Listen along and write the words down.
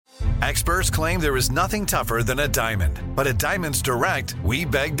Experts claim there is nothing tougher than a diamond. But at Diamonds Direct, we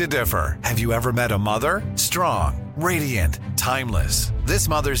beg to differ. Have you ever met a mother? Strong, radiant, timeless. This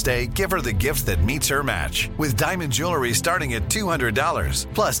Mother's Day, give her the gift that meets her match. With diamond jewelry starting at $200.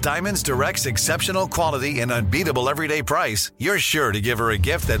 Plus Diamonds Direct's exceptional quality and unbeatable everyday price, you're sure to give her a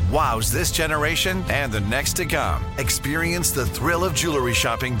gift that wows this generation and the next to come. Experience the thrill of jewelry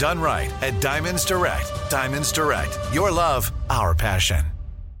shopping done right at Diamonds Direct. Diamonds Direct. Your love, our passion.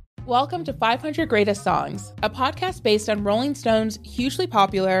 Welcome to 500 Greatest Songs, a podcast based on Rolling Stone's hugely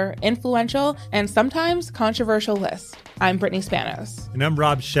popular, influential, and sometimes controversial list. I'm Brittany Spanos. And I'm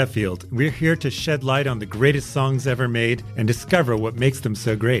Rob Sheffield. We're here to shed light on the greatest songs ever made and discover what makes them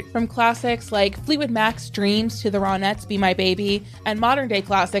so great. From classics like Fleetwood Mac's Dreams to the Ronettes' Be My Baby, and modern-day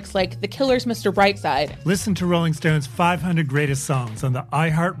classics like The Killer's Mr. Brightside. Listen to Rolling Stone's 500 Greatest Songs on the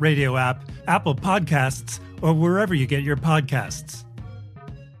iHeartRadio app, Apple Podcasts, or wherever you get your podcasts.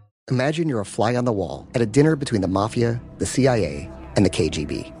 Imagine you're a fly on the wall at a dinner between the Mafia, the CIA, and the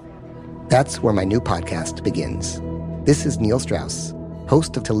KGB. That's where my new podcast begins. This is Neil Strauss,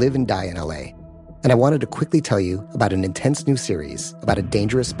 host of To Live and Die in LA, and I wanted to quickly tell you about an intense new series about a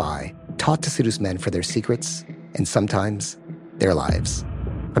dangerous spy taught to seduce men for their secrets and sometimes their lives.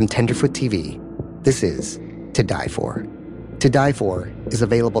 From Tenderfoot TV, this is To Die For. To Die For is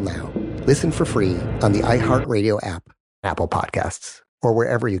available now. Listen for free on the iHeartRadio app, Apple Podcasts, or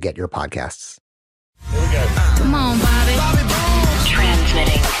wherever you get your podcasts. Here we go. Come on, Bobby.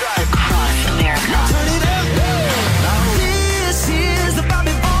 Transmitting across America. Turn it up. This is the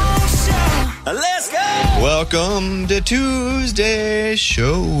Bobby Bones Show. Let's go. Welcome to Tuesday's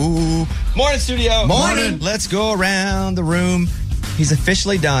show. Morning, studio. Morning. Let's go around the room. He's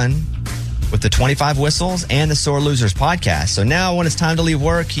officially done with the 25 Whistles and the Sore Losers podcast. So now when it's time to leave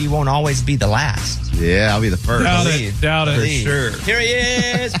work, he won't always be the last. Yeah, I'll be the first. Doubt it. For sure. Here he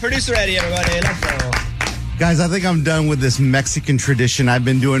is. Producer Eddie, everybody. Let's go. Guys, I think I'm done with this Mexican tradition I've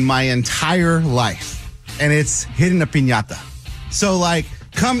been doing my entire life. And it's hitting a piñata. So like,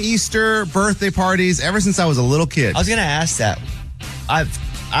 come Easter, birthday parties, ever since I was a little kid. I was going to ask that.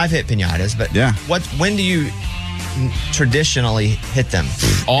 I've hit piñatas, but yeah. When do you traditionally hit them?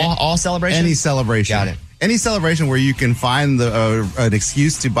 All celebrations? Any celebration. Got it. Any celebration where you can find an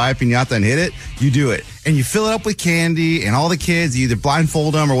excuse to buy a piñata and hit it, you do it. And you fill it up with candy, and all the kids, you either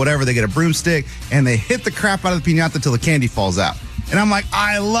blindfold them or whatever, they get a broomstick, and they hit the crap out of the piñata till the candy falls out. And I'm like,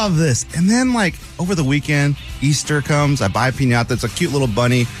 I love this. And then, like, over the weekend, Easter comes, I buy a piñata, it's a cute little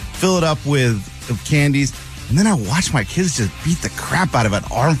bunny, fill it up with candies, and then I watch my kids just beat the crap out of it.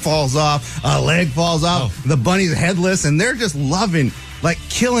 Arm falls off, a leg falls off, the bunny's headless, and they're just loving, like,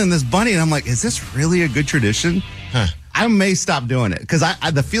 killing this bunny. And I'm like, is this really a good tradition? Huh. I may stop doing it. Because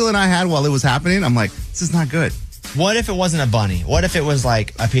the feeling I had while it was happening, I'm like, this is not good. What if it wasn't a bunny? What if it was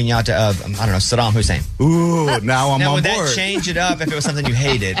like a piñata of, I don't know, Saddam Hussein? Ooh, now I'm on would board. That change it up if it was something you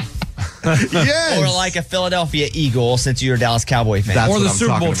hated? Yes. Or like a Philadelphia Eagle, since you're a Dallas Cowboy fan. Or the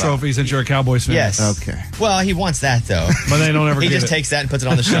Super Bowl trophy, since you're a Cowboys fan. Yes. Okay. Well, he wants that, though. But they don't ever He get just it. takes that and puts it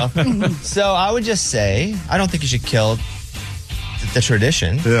on the shelf. So I would just say, I don't think you should kill the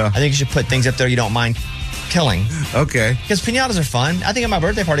tradition. Yeah. I think you should put things up there you don't mind killing. Okay. Because piñatas are fun. I think at my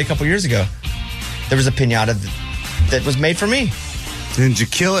birthday party a couple years ago, there was a piñata that was made for me. Didn't you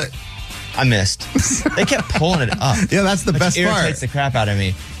kill it? I missed. They kept pulling it up. Yeah, that's the best Which irritates part. the crap out of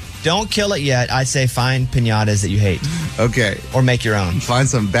me. Don't kill it yet. I'd say find piñatas that you hate. Okay. Or make your own. Find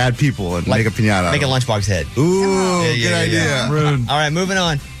some bad people and make a piñata. Make a Lunchbox head. Ooh, good idea. Rude. All right, moving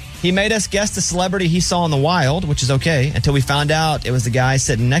on. He made us guess the celebrity he saw in the wild, which is okay, until we found out it was the guy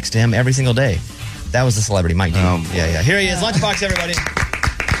sitting next to him every single day. That was the celebrity, Mike Dean. Yeah. Here he is. Lunchbox, everybody.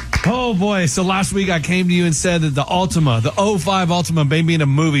 Oh, boy. So last week I came to you and said that the 05 Altima may be in a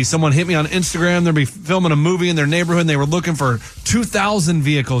movie. Someone hit me on Instagram. They'll be filming a movie in their neighborhood, and they were looking for 2,000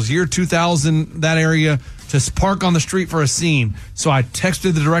 vehicles, year 2000, that area, to park on the street for a scene. So I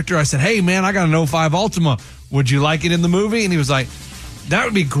texted the director. I said, hey, man, I got an 05 Altima. Would you like it in the movie? And he was like, that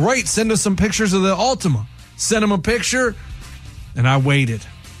would be great. Send us some pictures of the Altima. Sent him a picture, and I waited.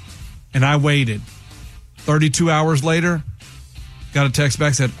 32 hours later, got a text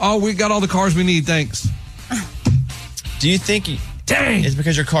back, said, oh, we got all the cars we need, thanks. Do you think Dang. it's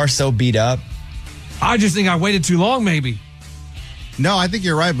because your car's so beat up? I just think I waited too long, maybe. No, I think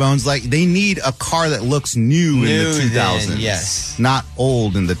you're right, Bones. Like, they need a car that looks new in the 2000s. Then, yes. Not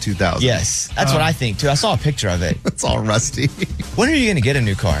old in the 2000s. Yes. That's what I think, too. I saw a picture of it. It's all rusty. When are you going to get a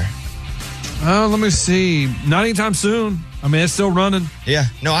new car? Let me see. Not anytime soon. I mean, it's still running. Yeah.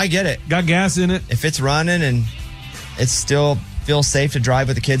 No, I get it. Got gas in it. If it's running and it still feels safe to drive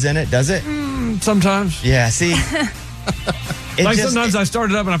with the kids in it, does it? Sometimes. Yeah, see, Sometimes I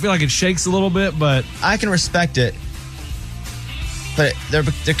start it up and I feel like it shakes a little bit, but I can respect it. But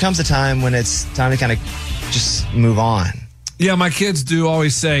there comes a time when it's time to kind of just move on. Yeah, my kids do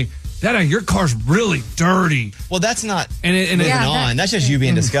always say, Dad, your car's really dirty. Well, that's not moving on. That's just you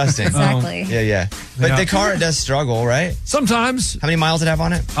being disgusting. Exactly. Yeah. But the car, it does struggle, right? Sometimes. How many miles did it have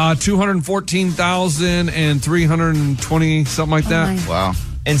on it? 214,000 and 320, something like that. my. Wow.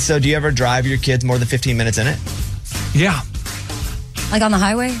 And so do you ever drive your kids more than 15 minutes in it? Yeah. Like on the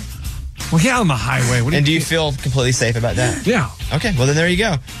highway? Well, yeah, on the highway. And do you feel completely safe about that? Yeah. Okay, well then there you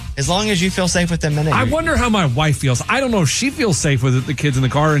go. As long as you feel safe with them in it. I wonder how my wife feels. I don't know if she feels safe with the kids in the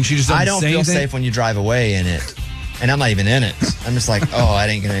car and she just doesn't I don't say feel anything. safe when you drive away in it. And I'm not even in it. I'm just like, oh, that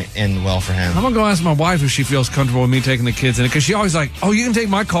ain't going to end well for him. I'm going to go ask my wife if she feels comfortable with me taking the kids in it because she always like, oh, you can take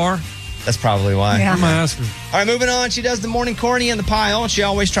my car. That's probably why. Yeah. I'm going to ask her. All right, moving on. She does the morning corny in the pile, and she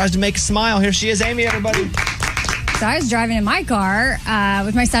always tries to make a smile. Here she is, Amy, everybody. So I was driving in my car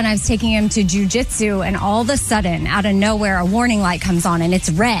with my son. I was taking him to jujitsu, and all of a sudden, out of nowhere, a warning light comes on, and it's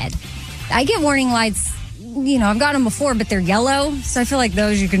red. I get warning lights, I've got them before, but they're yellow, so I feel like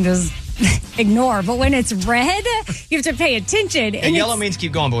those you can just ignore. But when it's red, you have to pay attention. And yellow means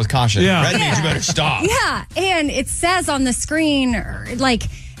keep going, but with caution. Yeah. Red means you better stop. Yeah, and it says on the screen, like,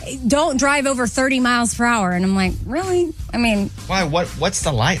 don't drive over 30 miles per hour. And I'm like, really? I mean... Why? What's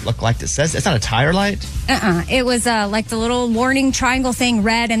the light look like that says? It's not a tire light? It was like the little warning triangle thing,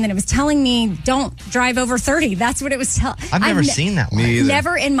 red, and then it was telling me, don't drive over 30. That's what it was telling. I've never seen that one. Me either.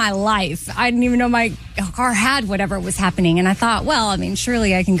 Never in my life. I didn't even know my car had whatever was happening. And I thought, well, I mean,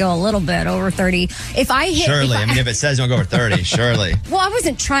 surely I can go a little bit over 30. If I hit... Surely. If it says don't go over 30, surely. Well, I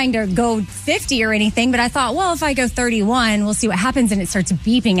wasn't trying to go 50 or anything, but I thought, well, if I go 31, we'll see what happens. And it starts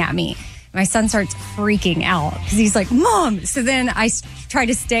beeping at me. My son starts freaking out because he's like, Mom. So then I try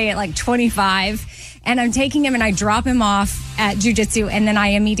to stay at like 25 and I'm taking him and I drop him off at jujitsu. And then I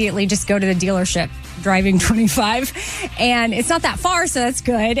immediately just go to the dealership driving 25 and it's not that far. So that's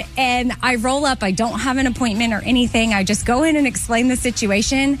good. And I roll up. I don't have an appointment or anything. I just go in and explain the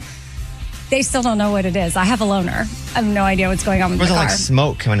situation. They still don't know what it is. I have a loaner. I have no idea what's going on with the car. Wasn't like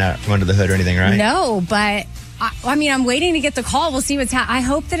smoke coming out from under the hood or anything, right? No, but I mean, I'm waiting to get the call. We'll see what's happening. I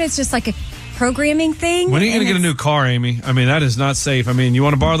hope that it's just like a programming thing. When are you going to get a new car, Amy? I mean, that is not safe. I mean, you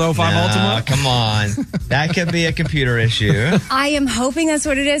want to borrow the 05 Ultima? Come on. That could be a computer issue. I am hoping that's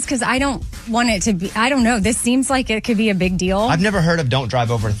what it is because I don't want it to be. I don't know. This seems like it could be a big deal. I've never heard of don't drive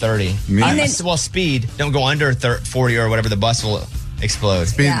over 30. Well, speed. Don't go under 40 or whatever. The bus will explode.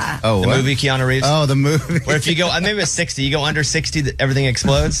 Speed. Yeah. Oh, The what? movie Keanu Reeves. Oh, the movie. Where if you go, maybe it's 60. You go under 60, everything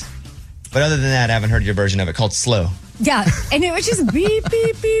explodes. But other than that, I haven't heard your version of it called Slow. Yeah, and it was just beep,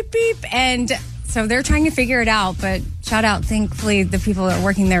 beep, beep, beep. And so they're trying to figure it out. But shout out, thankfully, the people that are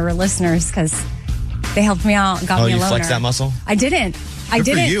working there were listeners because they helped me out and got me a loaner. Oh, you flexed that muscle? I didn't. Good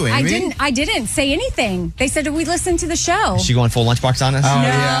for you, Amy. I didn't say anything. They said, "Did we listen to the show?" Is she going full lunchbox on us? Oh, No.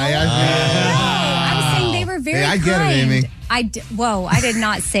 yeah. No, I was saying they were very Hey, I kind. get it, Amy. I did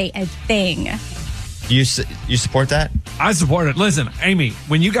not say a thing. You support that? I support it. Listen, Amy,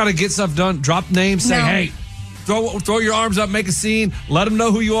 when you got to get stuff done, drop names, say, No. hey, throw your arms up, make a scene, let them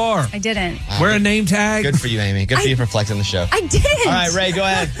know who you are. I didn't. Wear a name tag. Good for you, Amy. Good for you for flexing the show. I didn't. All right, Ray, go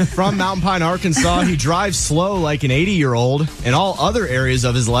ahead. From Mountain Pine, Arkansas, he drives slow like an 80-year-old. In all other areas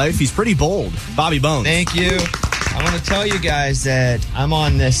of his life, he's pretty bold. Bobby Bones. Thank you. I want to tell you guys that I'm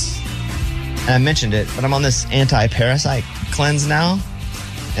on this, and I mentioned it, but I'm on this anti-parasite cleanse now.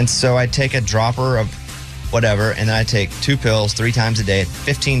 And so I take a dropper of whatever, and then I take 2 pills 3 times a day,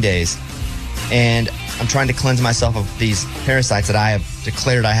 15 days. And I'm trying to cleanse myself of these parasites that I have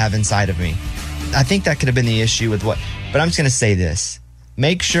declared I have inside of me. I think that could have been the issue with but I'm just going to say this.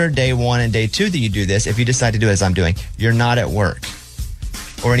 Make sure day 1 and day 2 that you do this, if you decide to do it as I'm doing, you're not at work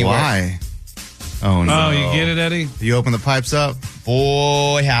or anywhere. Why? Oh, no. Oh, you get it, Eddie? You open the pipes up?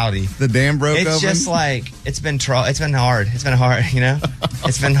 Boy, howdy. The dam broke open? It's just like, it's been hard. It's been hard, It's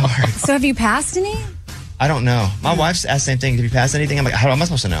been hard. So have you passed any? I don't know. My wife's asked the same thing. Have you passed anything? I'm like, how am I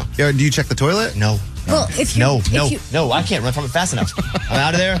supposed to know? Yo, do you check the toilet? No. Well, if you No, I can't run from it fast enough. I'm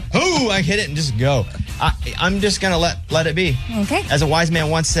out of there. Ooh, I hit it and just go. I'm just going to let it be. Okay. As a wise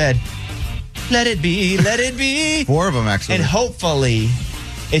man once said, let it be, let it be. 4 of them, actually. And hopefully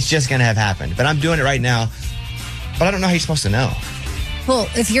it's just going to have happened. But I'm doing it right now. But I don't know how you're supposed to know. Well,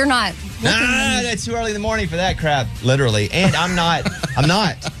 if you're not It's too early in the morning for that crap. Literally. And I'm not.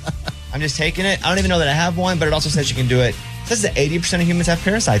 I'm just taking it. I don't even know that I have one, but it also says you can do it. It says that 80% of humans have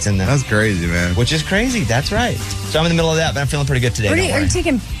parasites in them. That's crazy, man. Which is crazy. That's right. So I'm in the middle of that, but I'm feeling pretty good today. Are you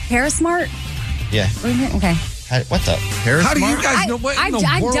taking Parasmart? Yeah. Okay. What the? How do you guys know what?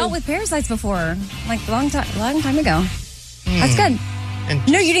 I've dealt with parasites before, like a long time ago. That's good.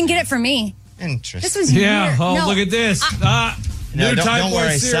 No, you didn't get it from me. Interesting. This was Yeah. weird. Oh, No, look at this. No, New don't type worry.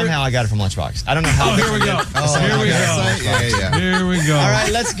 word cereal. Somehow I got it from Lunchbox. I don't know how. Oh, here we go. Here we go. Yeah. Here we go. All right,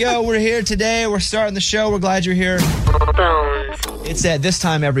 let's go. We're here today. We're starting the show. We're glad you're here. It's at this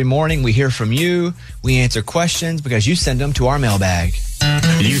time every morning. We hear from you. We answer questions because you send them to our mailbag.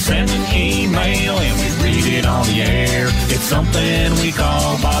 You send an email and we read it on the air. It's something we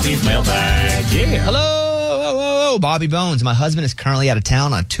call Bobby's mailbag. Yeah. Hello, Bobby Bones. My husband is currently out of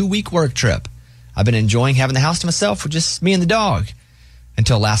town on a 2-week work trip. I've been enjoying having the house to myself with just me and the dog.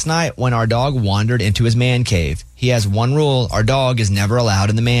 Until last night when our dog wandered into his man cave. He has one rule. Our dog is never allowed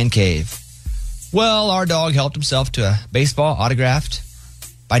in the man cave. Well, our dog helped himself to a baseball autographed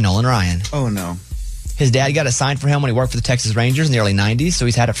by Nolan Ryan. Oh, no. His dad got it signed for him when he worked for the Texas Rangers in the early 90s, so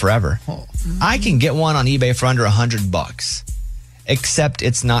he's had it forever. Oh. I can get one on eBay for under $100, except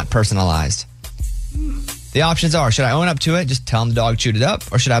it's not personalized. The options are, should I own up to it, just tell him the dog chewed it up,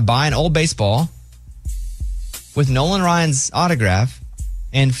 or should I buy an old baseball with Nolan Ryan's autograph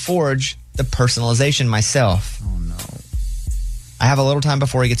and forge the personalization myself? Oh, no. I have a little time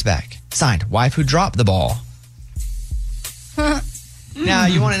before he gets back. Signed, wife who dropped the ball. Now,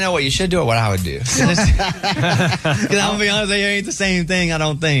 you want to know what you should do or what I would do? Because I'm going to be honest, it ain't the same thing, I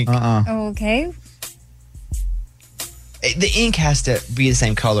don't think. Okay. The ink has to be the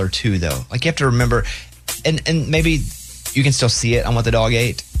same color, too, though. Like, you have to remember, and maybe you can still see it on what the dog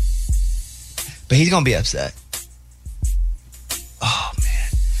ate, but he's going to be upset. Oh, man.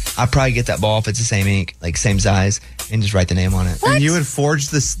 I'd probably get that ball if it's the same ink, like same size, and just write the name on it. What? And you would forge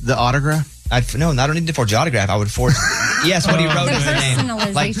the autograph? No, I don't need to forge the autograph. I would forge, yes, what he wrote in the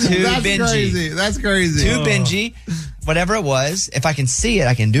name. Like to That's Benji. crazy. That's crazy. To Benji, whatever it was, if I can see it,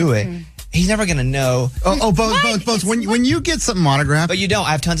 I can do it. He's never going to know. Bones. When you get something autographed. But you don't.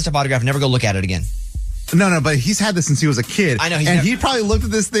 I have tons of stuff autographed. Never go look at it again. No, but he's had this since he was a kid. I know. He probably looked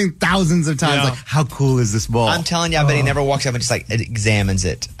at this thing thousands of times. Like, how cool is this ball? I'm telling you, I bet he never walks up and just like examines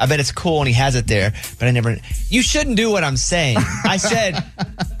it. I bet it's cool and he has it there, but I never. You shouldn't do what I'm saying. I said,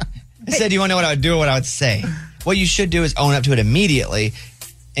 you want to know what I would do or what I would say? What you should do is own up to it immediately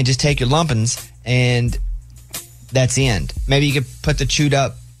and just take your lumpins and that's the end. Maybe you could put the chewed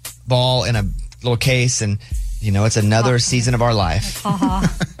up ball in a little case and, it's another season of our life.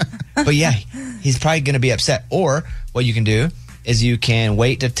 But yeah, he's probably going to be upset. Or what you can do is you can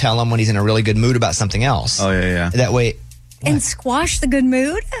wait to tell him when he's in a really good mood about something else. Oh, yeah. That way. And squash the good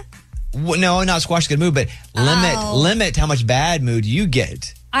mood? No, not squash the good mood, but limit how much bad mood you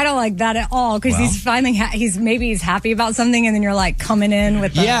get. I don't like that at all because he's finally he's happy about something and then you're like coming in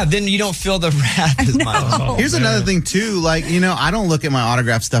with then you don't feel the wrath as much. Here's another thing too, like I don't look at my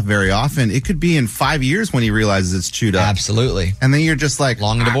autograph stuff very often. It could be in 5 years when he realizes it's chewed up. Absolutely. And then you're just like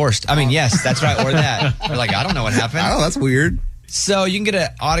long and divorced. I mean, yes, that's right, or that. You're like, I don't know what happened. Oh, that's weird. So you can get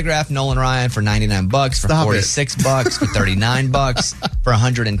an autographed Nolan Ryan for $99, for $46, for $39, for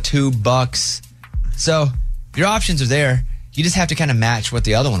 $102. So your options are there. You just have to kind of match what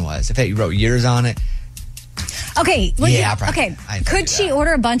the other one was. If you wrote years on it. Okay. Probably. Could she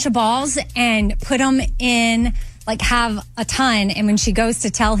order a bunch of balls and put them in, like have a ton, and when she goes to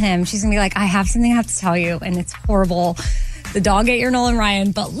tell him, she's going to be like, I have something I have to tell you, and it's horrible. The dog ate your Nolan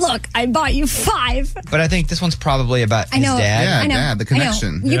Ryan, but look, I bought you 5. But I think this one's probably about his dad. Yeah, I know. Dad, the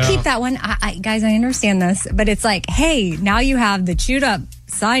connection. You keep that one. Guys, I understand this, but it's like, hey, now you have the chewed up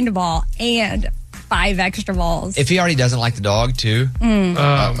signed ball and 5 extra balls. If he already doesn't like the dog, too,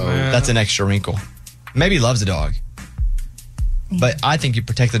 that's an extra wrinkle. Maybe he loves the dog. But I think you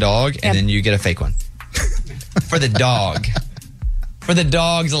protect the dog, and then you get a fake one. For the dog. For the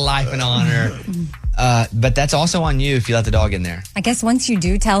dog's life and honor. But that's also on you if you let the dog in there. I guess once you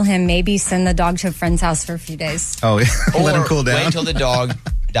do tell him, maybe send the dog to a friend's house for a few days. Oh, yeah. Let him cool down. Wait until the dog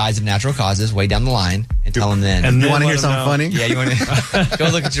dies of natural causes way down the line and tell him then. And you want to hear something funny? Yeah, you want to go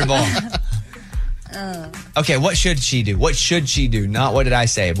look at your ball. Okay, what should she do? What should she do? Not what did I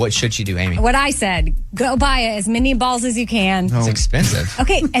say. What should she do, Amy? What I said, go buy as many balls as you can. It's expensive.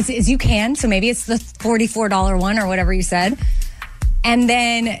 Okay, as you can. So maybe it's the $44 one or whatever you said. And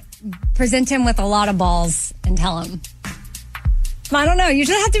then present him with a lot of balls and tell him. I don't know. You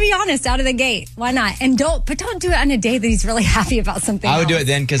just have to be honest out of the gate. Why not? And don't do it on a day that he's really happy about something I would else. do it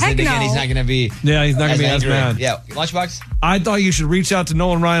then because then again, he's not going to be. Yeah, he's not going to be as mad. Yeah, Lunchbox? I thought you should reach out to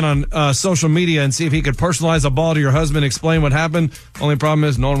Nolan Ryan on social media and see if he could personalize a ball to your husband, explain what happened. Only problem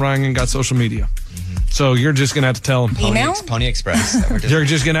is Nolan Ryan ain't got social media. So you're just going to have to tell him. Email? Pony Express. You're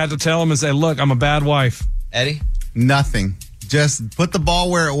just going to have to tell him and say, look, I'm a bad wife. Eddie? Nothing. Just put the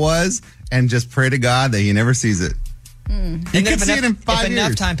ball where it was and just pray to God that he never sees it. You could see it in 5 years. If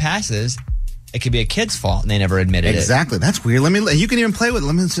enough time passes, it could be a kid's fault, and they never admitted Exactly. That's weird. You can even play with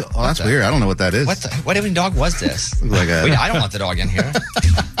it. That's weird. I don't know what that is. What even dog was this? Like I don't want the dog in here.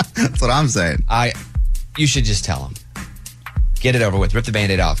 That's what I'm saying. You should just tell him. Get it over with. Rip the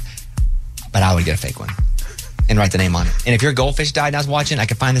Band-Aid off. But I would get a fake one and write the name on it. And if your goldfish died and I was watching, I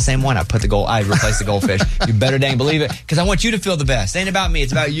could find the same one. I'd replace the goldfish. You better dang believe it, because I want you to feel the best. It ain't about me.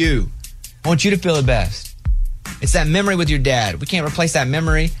 It's about you. I want you to feel the best. It's that memory with your dad. We can't replace that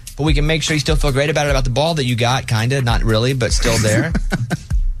memory, but we can make sure you still feel great about the ball that you got, kind of, not really, but still there.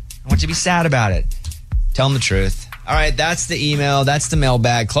 I want you to be sad about it. Tell them the truth. All right, that's the email. That's the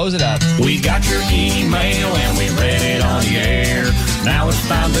mailbag. Close it up. We got your email and we read it on the air. Now it's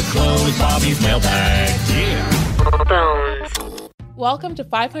time to close Bobby's mailbag. Yeah. Welcome to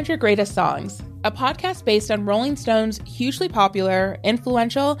 500 Greatest Songs, a podcast based on Rolling Stone's hugely popular,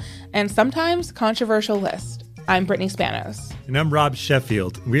 influential, and sometimes controversial list. I'm Brittany Spanos. And I'm Rob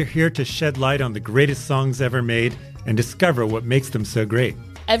Sheffield. We're here to shed light on the greatest songs ever made and discover what makes them so great.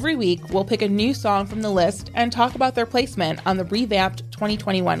 Every week, we'll pick a new song from the list and talk about their placement on the revamped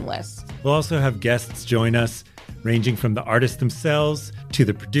 2021 list. We'll also have guests join us, ranging from the artists themselves to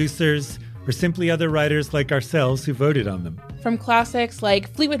the producers, or simply other writers like ourselves who voted on them. From classics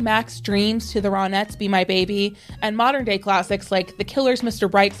like Fleetwood Mac's Dreams to the Ronettes' Be My Baby, and modern-day classics like The Killer's Mr.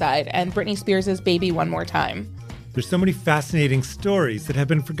 Brightside and Britney Spears' Baby One More Time. There's so many fascinating stories that have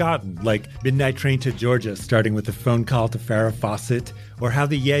been forgotten, like Midnight Train to Georgia, starting with a phone call to Farrah Fawcett, or how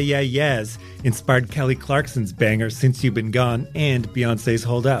the Yeah Yeah Yeahs inspired Kelly Clarkson's banger Since You've Been Gone and Beyoncé's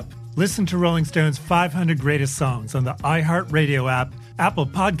Hold Up. Listen to Rolling Stone's 500 Greatest Songs on the iHeartRadio app, Apple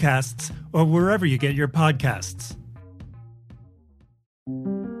Podcasts, or wherever you get your podcasts.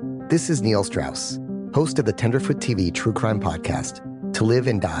 This is Neil Strauss, host of the Tenderfoot TV true crime podcast, To Live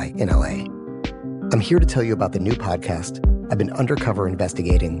and Die in LA. I'm here to tell you about the new podcast I've been undercover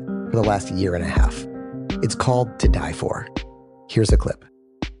investigating for the last year and a half. It's called To Die For. Here's a clip.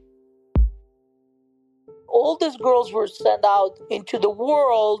 All these girls were sent out into the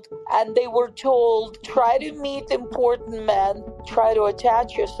world and they were told, try to meet important men, try to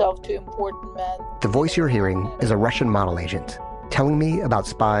attach yourself to important men. The voice you're hearing is a Russian model agent telling me about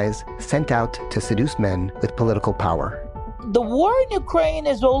spies sent out to seduce men with political power. The war in Ukraine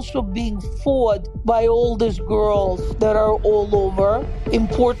is also being fought by all these girls that are all over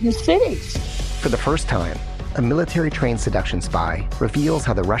important cities. For the first time, a military-trained seduction spy reveals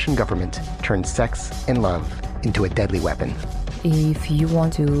how the Russian government turned sex and love into a deadly weapon. If you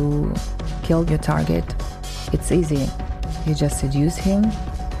want to kill your target, it's easy. You just seduce him,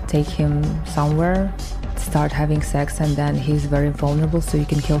 take him somewhere, start having sex, and then he's very vulnerable, so you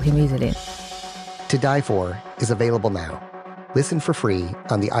can kill him easily. To Die For is available now. Listen for free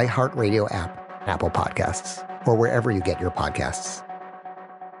on the iHeartRadio app, Apple Podcasts, or wherever you get your podcasts.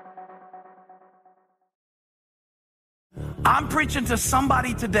 I'm preaching to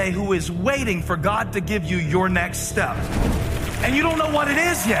somebody today who is waiting for God to give you your next step. And you don't know what it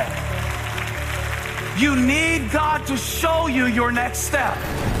is yet. You need God to show you your next step.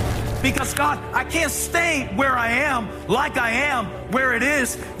 Because God, I can't stay where I am, like I am, where it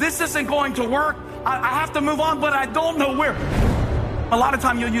is. This isn't going to work. I have to move on, but I don't know where. A lot of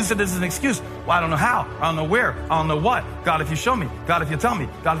time you'll use it as an excuse. Well, I don't know how. I don't know where. I don't know what. God, if you show me. God, if you tell me.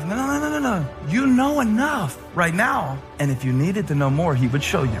 God, if... No. You know enough right now. And if you needed to know more, he would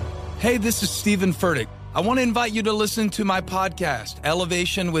show you. Hey, this is Stephen Furtick. I want to invite you to listen to my podcast,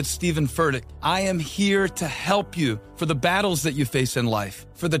 Elevation with Stephen Furtick. I am here to help you for the battles that you face in life,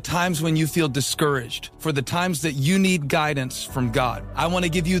 for the times when you feel discouraged, for the times that you need guidance from God. I want to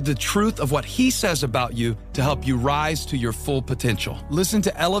give you the truth of what he says about you to help you rise to your full potential. Listen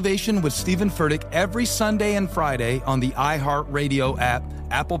to Elevation with Stephen Furtick every Sunday and Friday on the iHeartRadio app,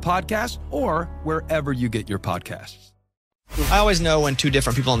 Apple Podcasts, or wherever you get your podcasts. I always know when two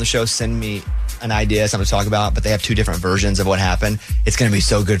different people on the show send me an idea, something to talk about, but they have two different versions of what happened. It's going to be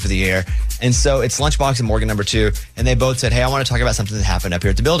so good for the air. And so it's Lunchbox and Morgan number 2, and they both said, hey, I want to talk about something that happened up here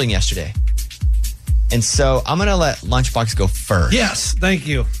at the building yesterday. And so I'm going to let Lunchbox go first. Yes, thank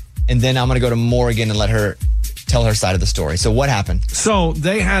you. And then I'm going to go to Morgan and let her tell her side of the story. So what happened? So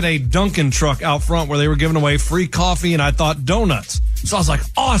they had a Dunkin' truck out front where they were giving away free coffee, and I thought donuts. So I was like,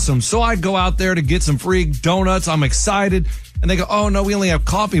 awesome. So I go out there to get some free donuts. I'm excited. And they go, oh, no, we only have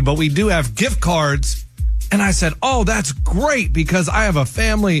coffee, but we do have gift cards. And I said, oh, that's great because I have a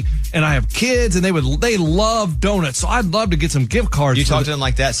family and I have kids and they love donuts. So I'd love to get some gift cards. You talk to them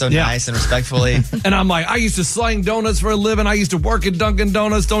like that so nice and respectfully. And I'm like, I used to sling donuts for a living. I used to work at Dunkin'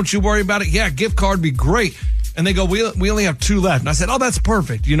 Donuts. Don't you worry about it. Yeah, gift card would be great. And they go, we only have 2 left. And I said, oh, that's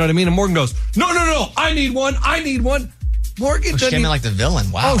perfect. You know what I mean? And Morgan goes, no, I need one. Morgan She came in like the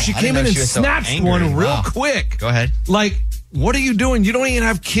villain. Wow. Oh, she I came didn't know in and she was so snatched angry. one real Wow. quick. Go ahead. Like, what are you doing? You don't even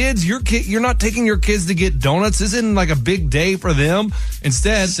have kids. You're not taking your kids to get donuts. This isn't like a big day for them.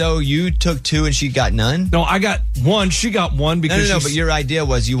 Instead, So you took 2 and she got none? no, I got one. She got one because No, but your idea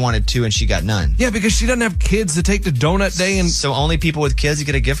was you wanted 2 and she got none. yeah, because she doesn't have kids to take to donut day, and So only people with kids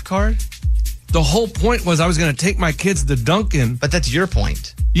get a gift card? the whole point was I was going to take my kids to Dunkin'. But that's your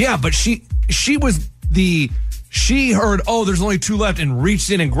point. Yeah, but she heard, oh, there's only 2 left, and reached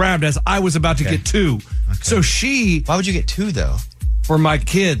in and grabbed as I was about to get 2. So Why would you get 2 though? for my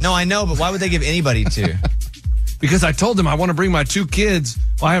kids. No, I know, but why would they give anybody 2? Because I told them I want to bring my 2 kids.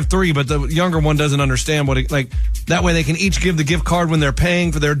 Well, I have 3, but the younger one doesn't understand what it, like, that way they can each give the gift card when they're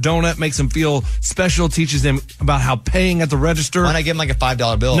paying for their donut, makes them feel special, teaches them about how paying at the register. Why not give them like a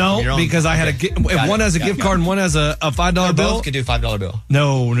 $5 bill? from your No, own- because I had if one has a gift card and one has a $5 bill. Both could do a $5 bill.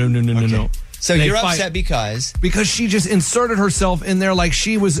 No. So They you're fight. upset because Because she just inserted herself in there like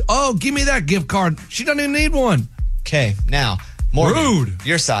she was, oh, give me that gift card. She doesn't even need one. Okay, now Morgan, Rude.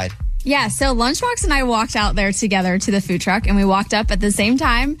 Your side. Yeah, so Lunchbox and I walked out there together to the food truck, and we walked up at the same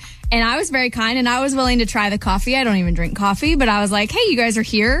time. And I was very kind, and I was willing to try the coffee. I don't even drink coffee, but I was like, hey, you guys are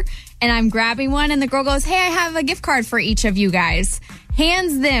here. And I'm grabbing one, and the girl goes, hey, I have a gift card for each of you guys.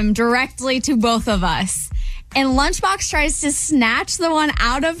 Hands them directly to both of us. And Lunchbox tries to snatch the one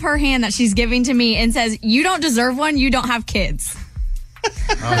out of her hand that she's giving to me and says, you don't deserve one. You don't have kids.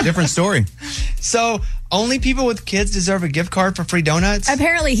 Different story. So only people with kids deserve a gift card for free donuts?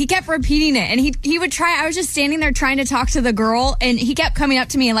 Apparently, he kept repeating it, and he would try. I was just standing there trying to talk to the girl, and he kept coming up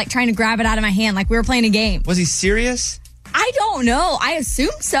to me and like trying to grab it out of my hand like we were playing a game. Was he serious? I don't know. I assume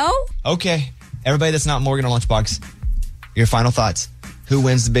so. Okay. Everybody that's not Morgan or Lunchbox, your final thoughts. Who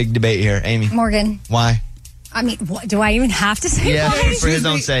wins the big debate here? Amy. Morgan. Why? I mean, what, do I even have to say Yeah, why? for his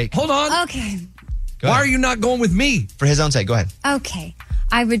own sake. Hold on. Okay. Why are you not going with me? For his own sake, go ahead. Okay.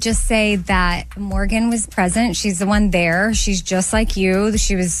 I would just say that Morgan was present. She's the one there. She's just like you.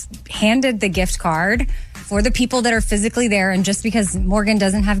 She was handed the gift card for the people that are physically there. And just because Morgan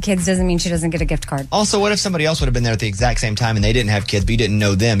doesn't have kids doesn't mean she doesn't get a gift card. Also, what if somebody else would have been there at the exact same time and they didn't have kids, but you didn't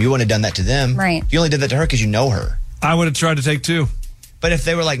know them? You wouldn't have done that to them. Right. You only did that to her because you know her. I would have tried to take 2. But if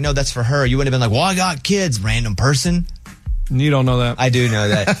they were like, no, that's for her, you wouldn't have been like, well, I got kids, random person. You don't know that. I do know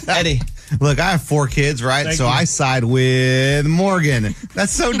that. Eddie. Look, I have 4 kids, right? Thank so you. I side with Morgan.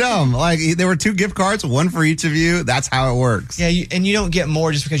 That's so dumb. Like, there were 2 gift cards, one for each of you. That's how it works. Yeah, and you don't get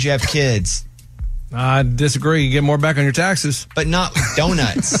more just because you have kids. I disagree. You get more back on your taxes. But not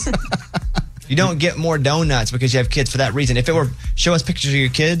donuts. You don't get more donuts because you have kids for that reason. If it were show us pictures of your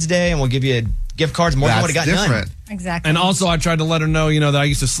kids' day and we'll give you gift cards, Morgan would have got none. Exactly. And also, I tried to let her know, that I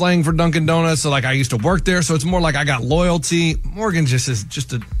used to slang for Dunkin' Donuts. So, like, I used to work there. So it's more like I got loyalty. Morgan just is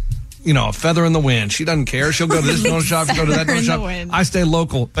just a feather in the wind. She doesn't care. She'll go to this donut shop, go to that donut shop. I stay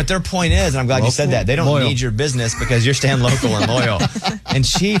local. But their point is, and I'm glad you said that, they don't Loyal. need your business because you're staying local and loyal. And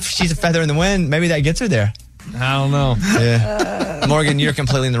she's a feather in the wind. Maybe that gets her there. I don't know. Yeah. Morgan, you're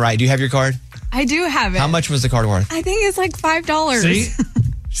completely in the right. Do you have your card? I do have it. How much was the card worth? I think it's like $5. See?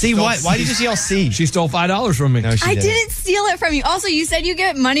 See, why did you just yell C? She stole $5 from me. No, she I didn't steal it from you. Also, you said you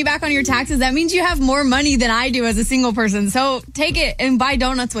get money back on your taxes. That means you have more money than I do as a single person. So take it and buy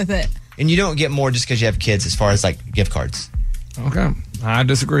donuts with it. And you don't get more just because you have kids as far as like gift cards. Okay. I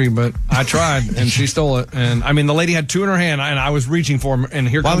disagree, but I tried, and she stole it. And, I mean, the lady had 2 in her hand, and I was reaching for them, and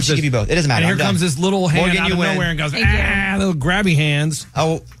here Why comes would she this, give you both? It doesn't matter. And here I'm done. comes this little hand Morgan, out you of win. nowhere and goes, Thank you. little grabby hands.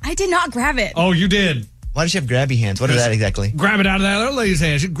 Oh, I did not grab it. Oh, you did. why does she have grabby hands? What is that exactly? Grab it out of that other lady's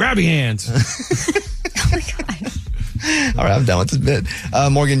hand. She grabby hands. All right, I'm done with this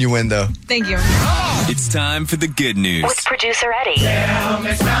bit. Morgan, you win, though. Thank you. It's time for the good news. With producer Eddie. Tell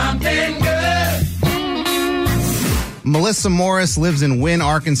me something good. Melissa Morris lives in Wynne,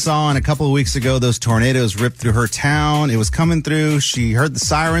 Arkansas, and a couple of weeks ago, those tornadoes ripped through her town. It was coming through. She heard the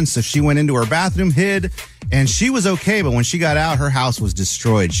sirens, so she went into her bathroom, hid, and she was okay. But when she got out, her house was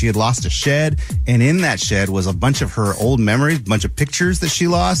destroyed. She had lost a shed, and in that shed was a bunch of her old memories, a bunch of pictures that she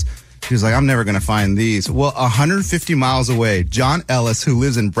lost. She was like, I'm never going to find these. Well, 150 miles away, John Ellis, who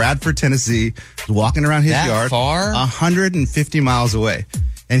lives in Bradford, Tennessee, was walking around his That yard. far? 150 miles away.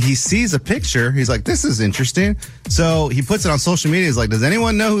 And he sees a picture. He's like, this is interesting. So he puts it on social media. He's like, does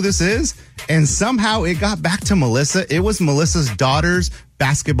anyone know who this is? And somehow it got back to Melissa. It was Melissa's daughter's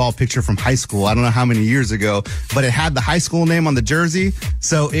basketball picture from high school. I don't know how many years ago, but it had the high school name on the jersey.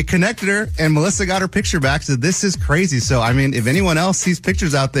 So it connected her, and Melissa got her picture back. So this is crazy. So, I mean, if anyone else sees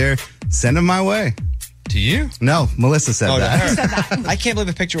pictures out there, send them my way. To you? No, Melissa said that. I can't believe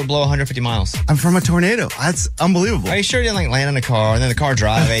a picture will blow 150 miles. I'm from a tornado. That's unbelievable. Are you sure you didn't like land in a car and then the car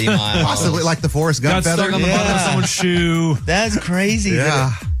drive 80 miles? Possibly like the Forrest Gump Got feather. stuck on the bottom of someone's shoe. That's crazy.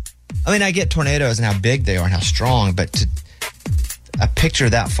 Yeah. I mean, I get tornadoes and how big they are and how strong, but a picture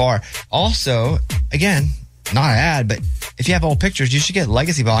that far. Also, again, not an ad, but if you have old pictures, you should get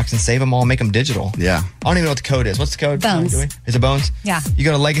Legacy Box and save them all, make them digital. Yeah. I don't even know what the code is. What's the code? Bones. Is it Bones? Yeah. You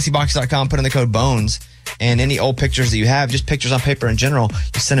go to legacybox.com, put in the code Bones, and any old pictures that you have, just pictures on paper in general,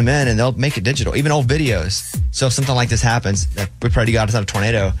 you send them in and they'll make it digital. Even old videos. So if something like this happens, we probably got us out of a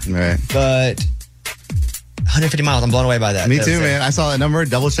tornado. Right. But 150 miles, I'm blown away by that. Me too, man. I saw that number,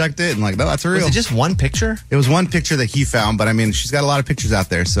 double checked it, and like, no, that's real. Was it just one picture? It was one picture that he found, but I mean, she's got a lot of pictures out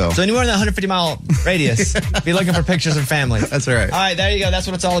there, so. So anywhere in that 150 mile radius, be looking for pictures of family. That's right. All right, there you go. That's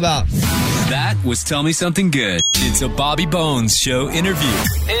what it's all about. That was Tell Me Something Good. It's a Bobby Bones Show interview.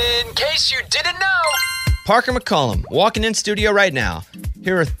 In case you didn't know, Parker McCollum walking in studio right now.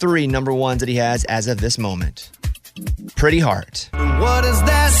 Here are 3 number ones that he has as of this moment. Pretty Heart. What does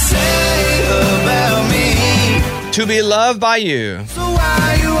that say about me? To Be Loved by You. So why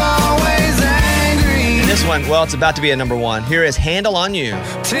are you always angry? And this one, well, it's about to be a number one. Here is Handle on You.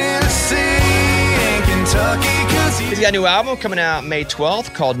 Tennessee and Kentucky, 'cause He's got a new album coming out May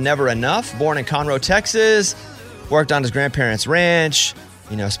 12th called Never Enough. Born in Conroe, Texas. Worked on his grandparents' ranch.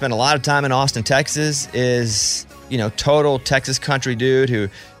 You know, spent a lot of time in Austin, Texas. Is, you know, total Texas country dude who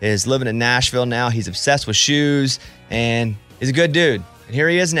is living in Nashville now. He's obsessed with shoes and he's a good dude. And here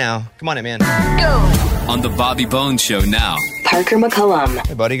he is now. Come on in, man. On the Bobby Bones Show now. Parker McCollum.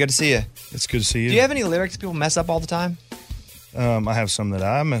 Hey, buddy. Good to see you. It's good to see you. Do you have any lyrics people mess up all the time? I have some that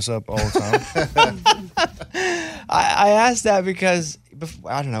I mess up all the time. I asked that because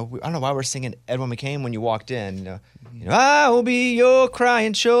I don't know why we're singing Edwin McCain when you walked in. You know, I will be your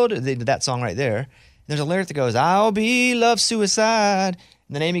crying shoulder. That song right there. And there's a lyric that goes, I'll be love suicide.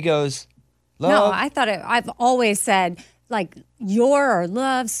 And then Amy goes, love. No, I thought I've always said, like, your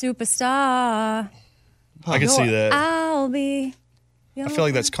love superstar. I can see that. I'll be. I feel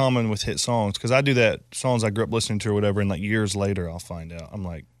like that's common with hit songs because I do that songs I grew up listening to or whatever, and like years later I'll find out. I'm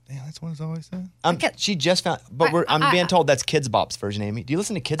like, yeah, that's what it's always said. She just found, but I'm being told that's Kids Bop's version, Amy. Do you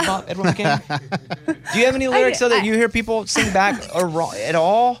listen to Kids Bop, Edwin McCain? Do you have any lyrics so that you hear people sing back or wrong, at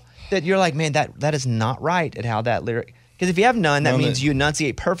all that you're like, man, that is not right at how that lyric? Because if you have none, that means you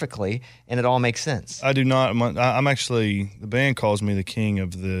enunciate perfectly and it all makes sense. I do not. I'm actually, the band calls me the king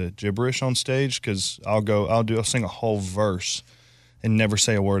of the gibberish on stage because I'll sing a whole verse and never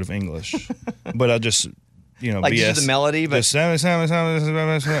say a word of English. But I just, you know, like BS. just the melody, but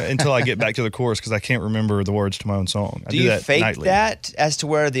until I get back to the chorus because I can't remember the words to my own song. Do you fake that as to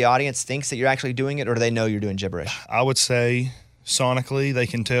where the audience thinks that you're actually doing it, or do they know you're doing gibberish? I would say sonically they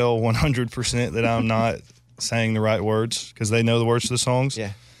can tell 100% that I'm not saying the right words because they know the words to the songs.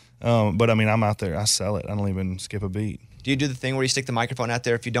 Yeah. But I mean, I'm out there. I sell it. I don't even skip a beat. Do you do the thing where you stick the microphone out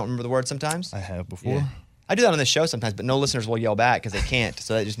there if you don't remember the words sometimes? I have before. Yeah. I do that on the show sometimes, but no listeners will yell back because they can't.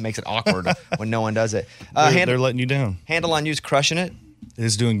 So that just makes it awkward when no one does it. They're letting you down. Handle on You's crushing it.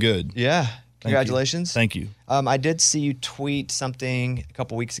 It's doing good. Yeah. Congratulations. Thank you. I did see you tweet something a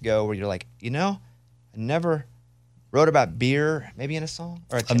couple weeks ago where you're like, you know, I never wrote about beer maybe in a song.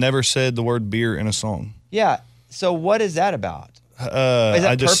 I've never said the word beer in a song. Yeah. So what is that about? Is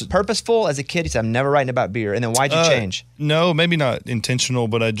that purposeful? As a kid, you said, I'm never writing about beer. And then why'd you change? No, maybe not intentional,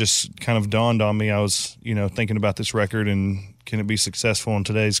 but I just kind of dawned on me. I was, you know, thinking about this record and can it be successful in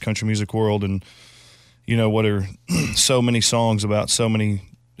today's country music world? And, you know, what are so many songs about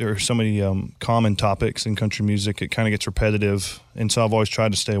there are so many common topics in country music. It kind of gets repetitive. And so I've always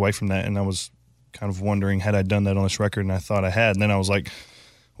tried to stay away from that. And I was kind of wondering, had I done that on this record? And I thought I had. And then I was like,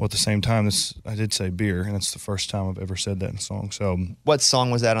 well, at the same time, I did say beer, and it's the first time I've ever said that in a song. So, what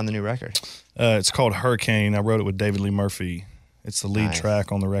song was that on the new record? It's called Hurricane. I wrote it with David Lee Murphy. It's the lead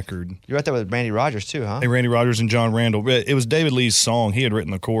track on the record. You wrote that with Randy Rogers too, huh? Hey, Randy Rogers and John Randall. It was David Lee's song. He had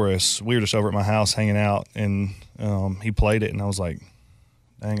written the chorus. We were just over at my house hanging out, and he played it, and I was like,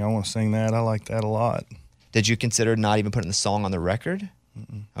 dang, I want to sing that. I like that a lot. Did you consider not even putting the song on the record?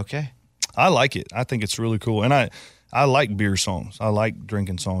 Mm-mm. Okay. I like it. I think it's really cool. And I like beer songs. I like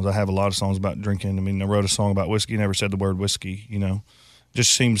drinking songs. I have a lot of songs about drinking. I mean, I wrote a song about whiskey, never said the word whiskey, you know.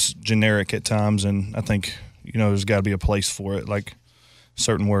 Just seems generic at times, and I think, you know, there's got to be a place for it, like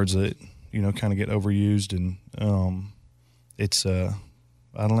certain words that, you know, kind of get overused, and it's, I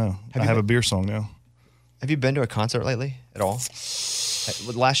don't know. I have a beer song now. Have you been to a concert lately at all?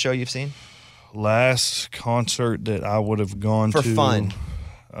 The last show you've seen? Last concert that I would have gone to. For fun.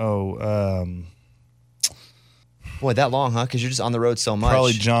 Boy, that long, huh? Because you're just on the road so much.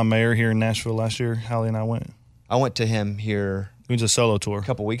 Probably John Mayer here in Nashville last year. Hallie and I went. I went to him here. We went to a solo tour a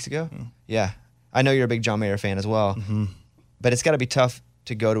couple weeks ago. Yeah. I know you're a big John Mayer fan as well. Mm-hmm. But it's got to be tough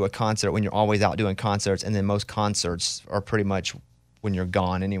to go to a concert when you're always out doing concerts, and then most concerts are pretty much when you're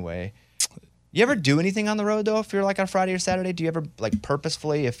gone anyway. You ever do anything on the road, though, if you're like on Friday or Saturday? Do you ever, like,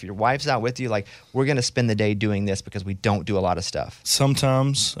 purposefully, if your wife's out with you, like, we're going to spend the day doing this because we don't do a lot of stuff?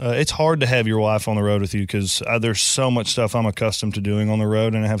 Sometimes. It's hard to have your wife on the road with you because there's so much stuff I'm accustomed to doing on the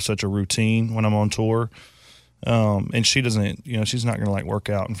road, and I have such a routine when I'm on tour. And she doesn't, she's not going to, like, work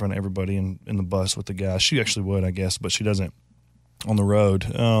out in front of everybody in the bus with the guys. She actually would, I guess, but she doesn't on the road.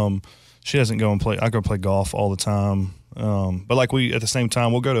 She doesn't go and play. I go play golf all the time. But like at the same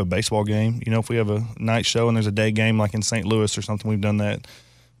time, we'll go to a baseball game. If we have a night show and there's a day game like in St. Louis or something, we've done that.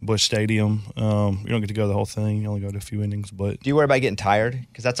 Busch Stadium. You don't get to go the whole thing. You only go to a few innings. But do you worry about getting tired?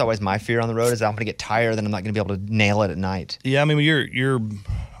 Because that's always my fear on the road is that I'm going to get tired and I'm not going to be able to nail it at night. Yeah, I mean,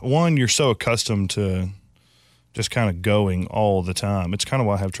 you're so accustomed to just kind of going all the time. It's kind of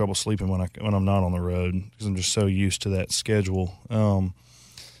why I have trouble sleeping when I'm not on the road because I'm just so used to that schedule.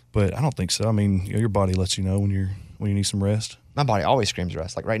 But I don't think so. I mean, your body lets you know when you need some rest. My body always screams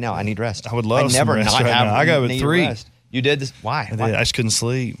rest. Like right now, I need rest. I would love some rest right now. I got at 3. Rest. You did this? Why? I did. I just couldn't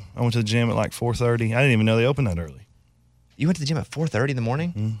sleep. I went to the gym at like 4:30. I didn't even know they opened that early. You went to the gym at 4:30 in the morning?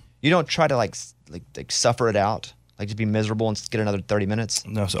 Mm-hmm. You don't try to like suffer it out? Like just be miserable and get another 30 minutes?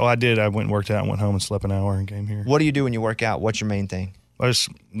 No. So I did. I went and worked out and went home and slept an hour and came here. What do you do when you work out? What's your main thing?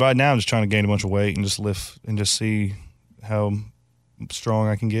 Right now I'm just trying to gain a bunch of weight and just lift and just see how strong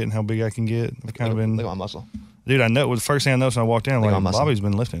I can get and how big I can get. I've kind of been. Look at my muscle. Dude, I know. The first thing I noticed when I walked in, like, Bobby's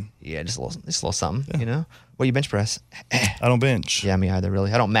been lifting. Yeah, just a little something, What do you bench press? I don't bench. Yeah, me either,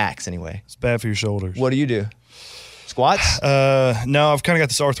 really. I don't max anyway. It's bad for your shoulders. What do you do? Squats? No, I've kind of got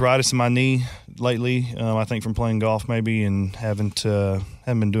this arthritis in my knee lately. I think from playing golf maybe and haven't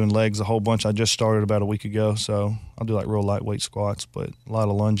been doing legs a whole bunch. I just started about a week ago, so I'll do like real lightweight squats, but a lot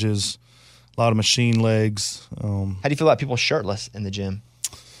of lunges, a lot of machine legs. How do you feel about people shirtless in the gym?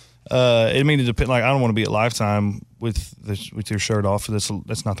 It depends. Like I don't want to be at Lifetime with your shirt off.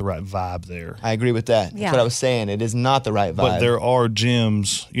 That's not the right vibe there. I agree with that. That's what I was saying. It is not the right vibe. But there are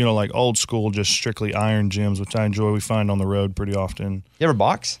gyms, like old school, just strictly iron gyms, which I enjoy. We find on the road pretty often. You ever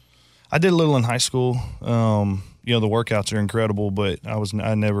box? I did a little in high school. The workouts are incredible, but I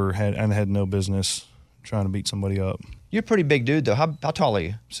had no business trying to beat somebody up. You're a pretty big dude though. How tall are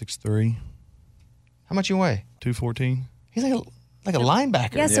you? 6'3". How much you weigh? 214. He's like a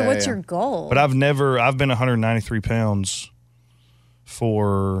linebacker. Yeah, so what's your goal? But I've been 193 pounds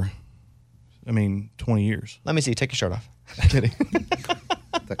for, 20 years. Let me see. Take your shirt off. I'm kidding.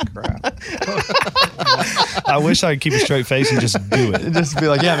 The crap. I wish I could keep a straight face and just do it. Just be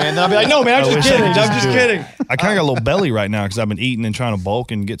like, yeah, man. Then I'll be like, no, man, I'm just kidding. I kind of got a little belly right now because I've been eating and trying to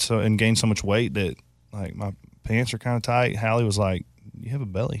bulk and gain so much weight that like my pants are kind of tight. Hallie was like, you have a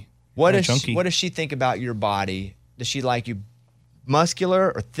belly. What does she think about your body? Does she like you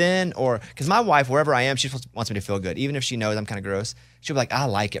muscular or thin? Or because my wife, wherever I am, she wants me to feel good. Even if she knows I'm kind of gross, she'll be like, I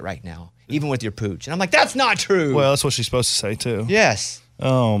like it right now, even with your pooch. And I'm like, that's not true. Well, that's what she's supposed to say too. Yes.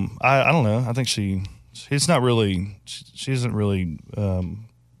 I don't know. I think she doesn't really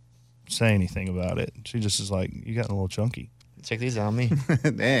say anything about it. She just is like, you got a little chunky. Check these out on me.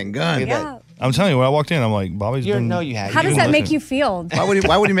 Dang, gun. Yeah. I'm telling you, when I walked in, I'm like, Bobby's been. No, you had. How does that make you feel? Why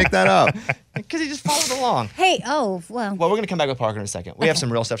would he make that up? Because he just followed along. Hey, well, we're going to come back with Parker in a second. We have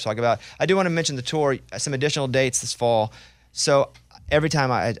some real stuff to talk about. I do want to mention the tour, some additional dates this fall. So every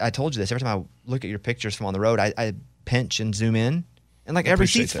time I told you this, every time I look at your pictures from on the road, I pinch and zoom in, and like every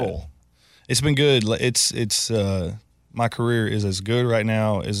seat's full. It's been good. It's my career is as good right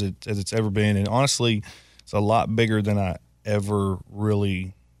now as it's ever been, and honestly, it's a lot bigger than I ever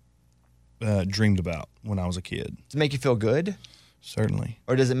really dreamed about when I was a kid. Does it make you feel good? Certainly.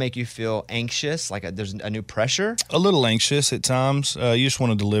 Or does it make you feel anxious, like there's a new pressure? A little anxious at times. You just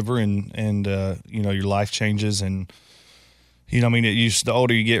want to deliver, and your life changes, and the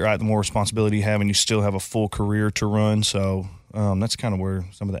older you get, right, the more responsibility you have, and you still have a full career to run. So that's kind of where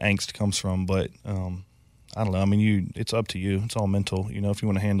some of the angst comes from. But I don't know. It's up to you. It's all mental. If you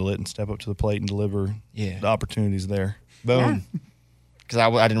want to handle it and step up to the plate and deliver, the opportunity's there. Boom. Because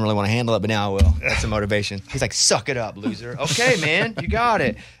I didn't really want to handle it, but now I will. That's the motivation. He's like, suck it up, loser. Okay, man, you got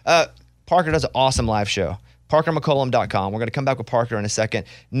it. Parker does an awesome live show. ParkerMcCollum.com. We're going to come back with Parker in a second.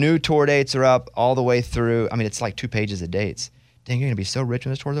 New tour dates are up all the way through. It's like 2 pages of dates. Dang, you're going to be so rich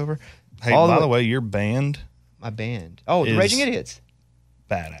when this tour's over. Hey, by the way, your band. My band. Oh, the Raging Idiots.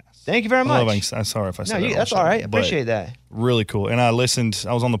 Badass. Thank you very much. I'm sorry if I said that. No, that's all right. I appreciate that. Really cool. And I was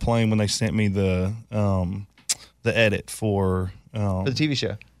on the plane when they sent me the the edit for the TV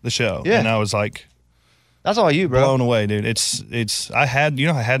show. The show. Yeah. And I was like, that's all you, bro. Blown away, dude. I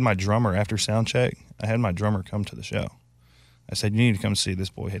had my drummer after sound check. I had my drummer come to the show. I said, you need to come see this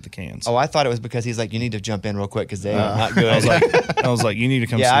boy hit the cans. Oh, I thought it was because he's like, you need to jump in real quick because they are not good. I was like, you need to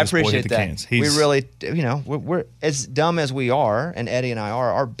come see this boy hit the cans. We really, we're as dumb as we are, and Eddie and I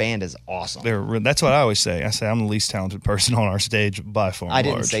are, our band is awesome. That's what I always say. I say I'm the least talented person on our stage by far. I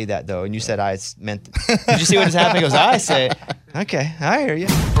didn't say that, though, and you said I meant. Did you see what is happening? He goes, I say, okay, I hear you.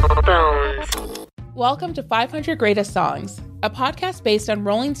 Welcome to 500 Greatest Songs, a podcast based on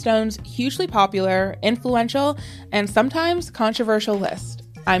Rolling Stone's hugely popular, influential, and sometimes controversial list.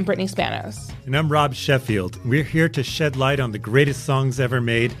 I'm Brittany Spanos. And I'm Rob Sheffield. We're here to shed light on the greatest songs ever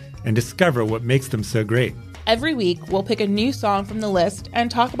made and discover what makes them so great. Every week, we'll pick a new song from the list and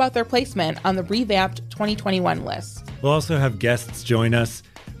talk about their placement on the revamped 2021 list. We'll also have guests join us,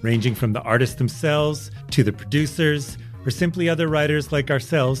 ranging from the artists themselves to the producers, or simply other writers like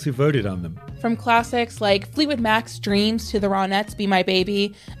ourselves who voted on them. From classics like Fleetwood Mac's Dreams to the Ronettes' Be My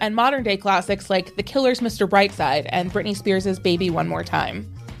Baby, and modern-day classics like The Killer's Mr. Brightside and Britney Spears' Baby One More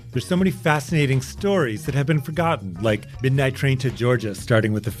Time. There's so many fascinating stories that have been forgotten, like Midnight Train to Georgia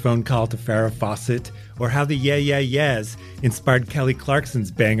starting with a phone call to Farrah Fawcett, or how the Yeah Yeah Yeahs inspired Kelly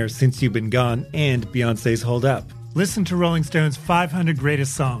Clarkson's banger Since You've Been Gone and Beyoncé's Hold Up. Listen to Rolling Stone's 500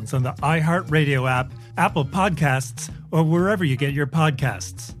 Greatest Songs on the iHeartRadio app, Apple Podcasts, or wherever you get your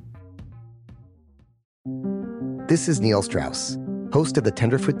podcasts. This is Neil Strauss, host of the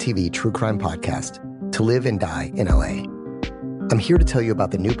Tenderfoot TV true crime podcast, To Live and Die in LA. I'm here to tell you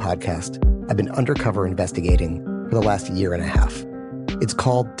about the new podcast I've been undercover investigating for the last year and a half. It's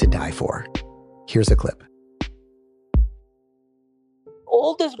called To Die For. Here's a clip.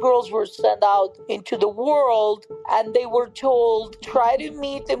 All these girls were sent out into the world and they were told, try to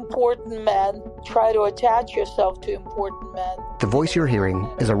meet important men, try to attach yourself to important men. The voice you're hearing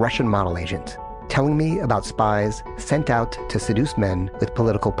is a Russian model agent telling me about spies sent out to seduce men with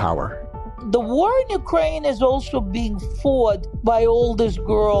political power. The war in Ukraine is also being fought by all these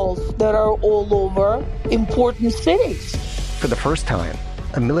girls that are all over important cities. For the first time,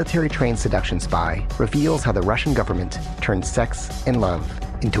 a military-trained seduction spy reveals how the Russian government turned sex and love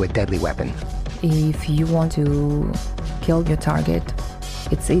into a deadly weapon. If you want to kill your target,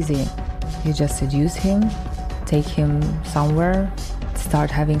 it's easy. You just seduce him, take him somewhere,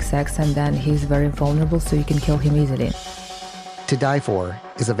 start having sex, and then he's very vulnerable, so you can kill him easily. To Die For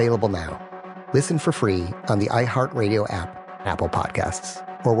is available now. Listen for free on the iHeartRadio app, Apple Podcasts,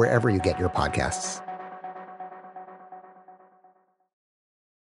 or wherever you get your podcasts.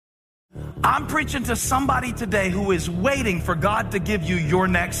 I'm preaching to somebody today who is waiting for God to give you your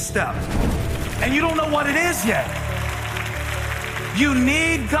next step. And you don't know what it is yet. You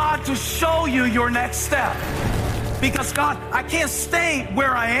need God to show you your next step. Because God, I can't stay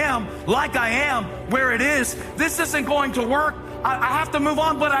where I am, like I am, where it is. This isn't going to work. I have to move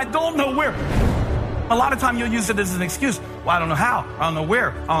on, but I don't know where. A lot of time you'll use it as an excuse. Well, I don't know how. I don't know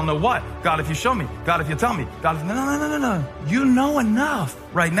where. I don't know what. God, if you show me. God, if you tell me. God, if... No. You know enough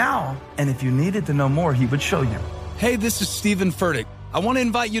right now. And if you needed to know more, he would show you. Hey, this is Stephen Furtick. I want to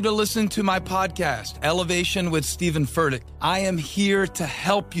invite you to listen to my podcast, Elevation with Stephen Furtick. I am here to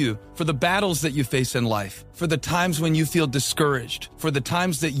help you for the battles that you face in life, for the times when you feel discouraged, for the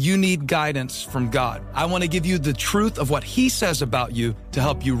times that you need guidance from God. I want to give you the truth of what he says about you to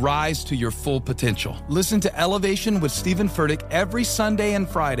help you rise to your full potential. Listen to Elevation with Stephen Furtick every Sunday and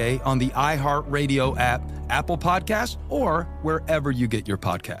Friday on the iHeartRadio app, Apple Podcasts, or wherever you get your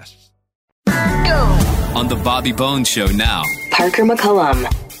podcasts. On the Bobby Bones Show now. Parker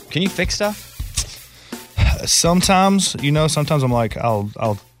McCullum. Can you fix stuff? Sometimes, sometimes I'm like,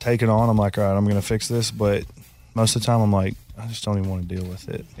 I'll take it on. I'm like, all right, I'm going to fix this. But most of the time I'm like, I just don't even want to deal with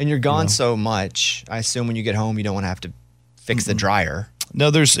it. And you're gone so much. I assume when you get home, you don't want to have to fix the dryer. No,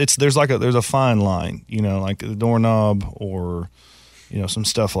 there's a fine line, like the doorknob or, some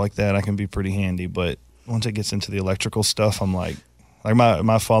stuff like that. I can be pretty handy. But once it gets into the electrical stuff, I'm like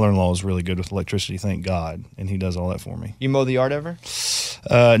my father-in-law is really good with electricity, thank God, and he does all that for me. You mow the yard ever?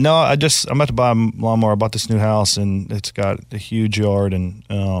 No, I'm about to buy a lawnmower. I bought this new house, and it's got a huge yard, and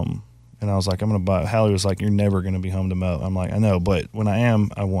I was like, I'm going to buy it. Hallie was like, you're never going to be home to mow. I'm like, I know, but when I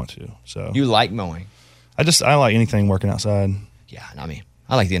am, I want to. So you like mowing? I like anything working outside. Yeah, not me.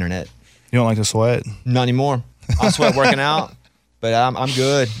 I like the internet. You don't like to sweat? Not anymore. I sweat working out, but I'm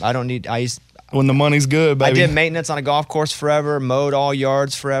good. I don't need. When the money's good, baby. I did maintenance on a golf course forever, mowed all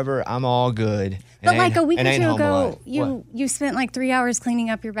yards forever. I'm all good. But like a week and or ain't two home a ago, lot. you spent like 3 hours cleaning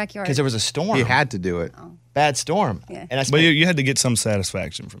up your backyard. Because there was a storm. You had to do it. Bad storm. Yeah. And I But spent, you had to get some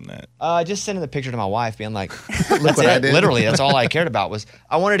satisfaction from that. just sending the picture to my wife, being like, Look that's what I it. did. Literally, that's all I cared about was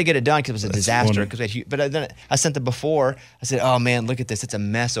I wanted to get it done because it was a disaster. wonderful. But then I sent it before. I said, oh man, look at this. It's a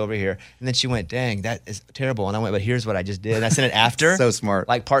mess over here. And then she went, dang, that is terrible. And I went, but here's what I just did. And I sent it after. So smart.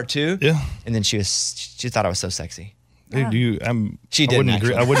 Like part 2. Yeah. And then she thought I was so sexy. Dude, She I didn't. wouldn't agree.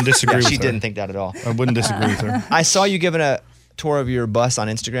 actually. I wouldn't disagree Yeah, with she her. didn't think that at all. I wouldn't disagree with her. I saw you giving a tour of your bus on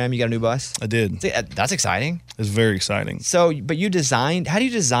Instagram. You got a new bus? I did. See, that's exciting. It's very exciting. So, but how do you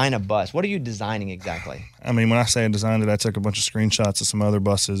design a bus? What are you designing exactly? I mean, when I say I designed it, I took a bunch of screenshots of some other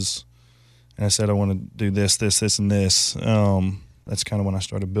buses, and I said I want to do this, and this. That's kind of when I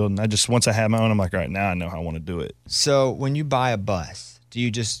started building. Once I had my own, I'm like, all right, now I know how I want to do it. So, when you buy a bus, do you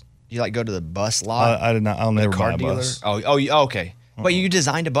like go to the bus lot? I did not. I'll never buy a dealer? bus. Oh, okay. But you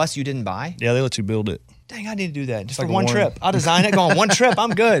designed a bus you didn't buy? Yeah, they let you build it. Dang, I need to do that just It's for like one trip. I'll design it, go on one trip. I'm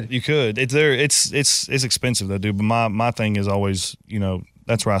good. You could. It's expensive though, dude. But my thing is always,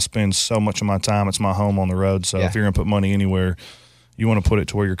 that's where I spend so much of my time. It's my home on the road. So if you're gonna put money anywhere, you want to put it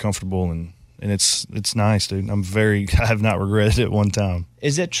to where you're comfortable and it's nice, dude. I have not regretted it one time.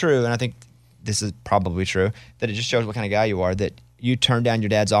 Is it true? And I think this is probably true that it just shows what kind of guy you are. That you turned down your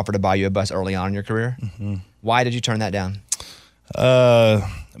dad's offer to buy you a bus early on in your career. Mm-hmm. Why did you turn that down?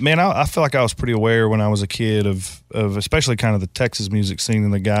 Man, I feel like I was pretty aware when I was a kid of especially kind of the Texas music scene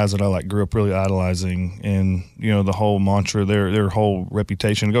and the guys that I grew up really idolizing, and the whole mantra, their whole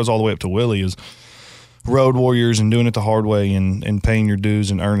reputation, it goes all the way up to Willie, is road warriors and doing it the hard way and paying your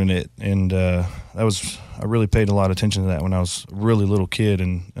dues and earning it. And I really paid a lot of attention to that when I was a really little kid,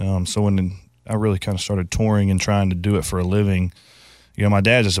 and so when I really kind of started touring and trying to do it for a living. My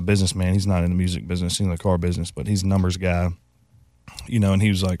dad's just a businessman. He's not in the music business. He's in the car business, but he's a numbers guy. And he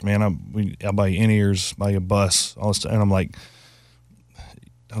was like, man, I'll buy you in-ears, buy you a bus, all this stuff. And I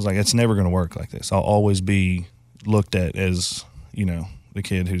was like, it's never going to work like this. I'll always be looked at as, the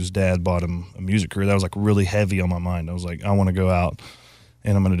kid whose dad bought him a music career. That was really heavy on my mind. I was like, I want to go out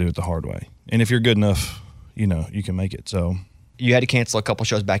and I'm going to do it the hard way. And if you're good enough, you can make it. So You had to cancel a couple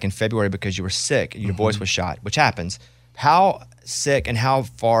shows back in February because you were sick and your voice was shot, which happens. How sick and how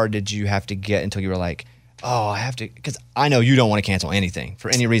far did you have to get until you were like, oh, I have to, because I know you don't want to cancel anything for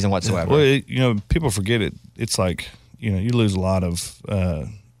any reason whatsoever. Well, people forget it. It's like, you lose a lot of,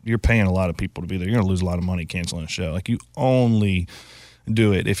 you're paying a lot of people to be there. You're going to lose a lot of money canceling a show. Like, you only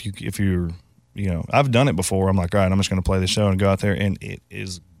do it if you're, I've done it before. I'm like, all right, I'm just going to play the show and go out there, and it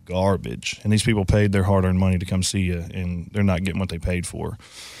is garbage. And these people paid their hard-earned money to come see you, and they're not getting what they paid for.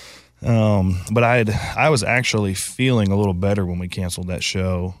 But I was actually feeling a little better when we canceled that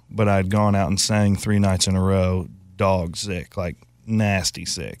show, but I had gone out and sang 3 nights in a row, dog sick, like nasty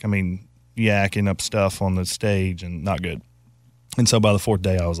sick. I mean, yakking up stuff on the stage and not good. And so by the 4th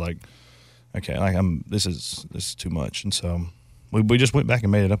day I was like, okay, this is too much. And so we just went back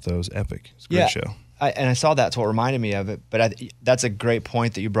and made it up though. It was epic. It's a great show. I saw that's what reminded me of it. But that's a great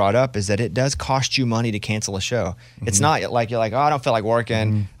point that you brought up, is that it does cost you money to cancel a show. Mm-hmm. It's not like you're like, oh, I don't feel like working.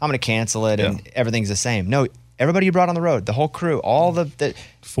 Mm-hmm. I'm going to cancel it and everything's the same. No, everybody you brought on the road, the whole crew, all the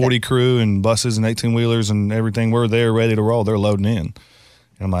 40 crew and buses and 18-wheelers and everything, we're there ready to roll. They're loading in.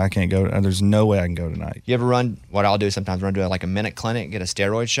 And I'm like, I can't go. There's no way I can go tonight. You ever run, what I'll do sometimes, run to a minute clinic, get a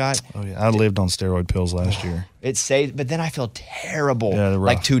steroid shot? Oh, yeah. I lived on steroid pills last year. It saved, but then I feel terrible they're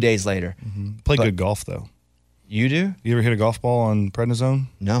rough. like 2 days later. Mm-hmm. Play good golf, though. You do? You ever hit a golf ball on prednisone?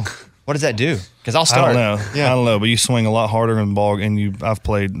 No. What does that do? Because I'll start. I don't know. Yeah. I don't know, but you swing a lot harder in the ball, and I've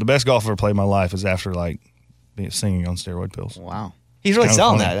played, the best golf I've ever played in my life is after singing on steroid pills. Wow. He's really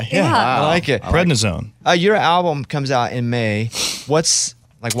selling that. Yeah. Wow. I like it. Prednisone. Your album comes out in May.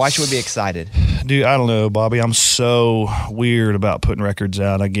 Why should we be excited? Dude, I don't know, Bobby. I'm so weird about putting records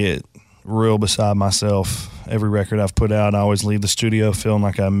out. I get real beside myself. Every record I've put out, I always leave the studio feeling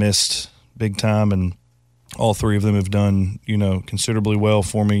like I missed big time, and all 3 of them have done, considerably well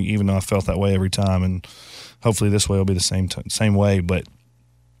for me, even though I felt that way every time. And hopefully this way will be the same way. But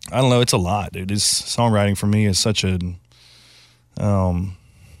I don't know. It's a lot, dude. Songwriting for me is such a,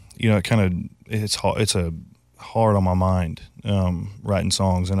 it's a hard on my mind, writing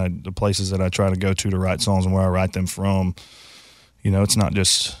songs, and the places that I try to go to write songs and where I write them from, it's not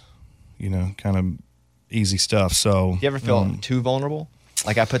just, kind of easy stuff. So, do you ever feel too vulnerable?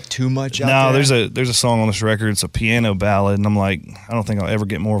 Like I put too much out there? No, there's a song on this record. It's a piano ballad, and I'm like, I don't think I'll ever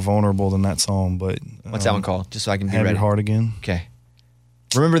get more vulnerable than that song. But what's that one called? Just so I can be ready. ready. Have Your Heart Again. Okay.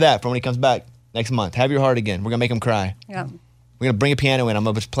 Remember that for when he comes back next month. Have Your Heart Again. We're gonna make him cry. Yeah. We're gonna bring a piano in. I'm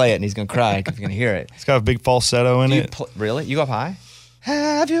gonna just play it, and he's gonna cry because he's gonna hear it. It's got a big falsetto in it. Really? You go up high?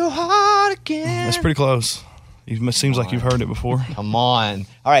 Have your heart again. That's pretty close. It seems like you've heard it before. Come on.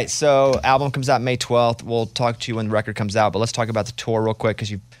 All right, so album comes out May 12th. We'll talk to you when the record comes out, but let's talk about the tour real quick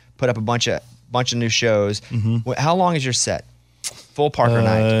because you put up a bunch of new shows. Mm-hmm. How long is your set? Full Parker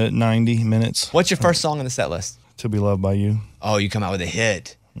night? 90 minutes. What's your first song on the set list? To Be Loved by You. Oh, you come out with a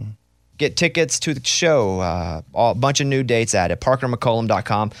hit. Get tickets to the show. A bunch of new dates added.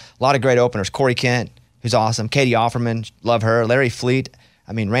 ParkerMcCollum.com. A lot of great openers. Corey Kent, who's awesome. Katie Offerman, love her. Larry Fleet.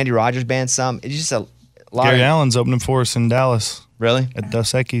 I mean, Randy Rogers band some. It's just a lot. Gary Allen's opening for us in Dallas. Really? At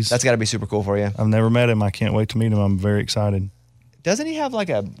Dos Equis. That's got to be super cool for you. I've never met him. I can't wait to meet him. I'm very excited. Doesn't he have like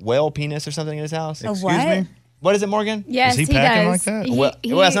a whale penis or something in his house? Excuse me? What is it, Morgan? Yes, is he packing does. like that?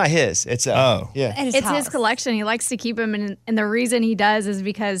 Well, it's not his. It's yeah. It's his collection. He likes to keep them, and the reason he does is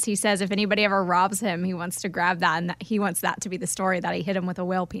because he says if anybody ever robs him, he wants to grab that, and he wants that to be the story that he hit him with a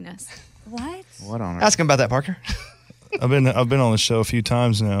whale penis. What? What on earth? Ask him about that, Parker. I've been on the show a few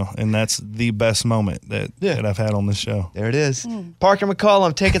times now, and that's the best moment that I've had on this show. There it is. Parker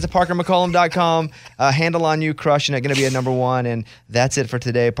McCollum. Tickets at ParkerMcCollum.com. Handle on You, crushing it. Going to be at number one. And that's it for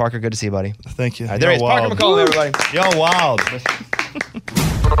today. Parker, good to see you, buddy. Thank you. All right, there he is. Parker McCollum, everybody. Y'all wild.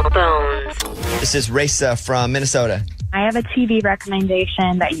 This is Raisa from Minnesota. I have a TV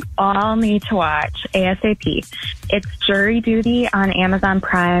recommendation that you all need to watch ASAP. It's Jury Duty on Amazon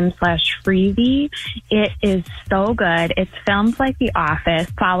Prime/Freevee. It is so good. It's filmed like The Office,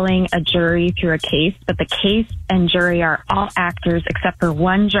 following a jury through a case, but the case and jury are all actors except for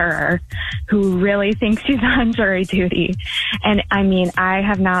one juror who really thinks he's on jury duty. And I mean, I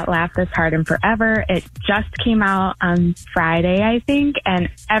have not laughed this hard in forever. It just came out on Friday, I think, and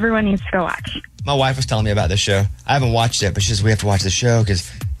everyone needs to go watch. My wife was telling me about this show. I haven't watched it, but she says we have to watch the show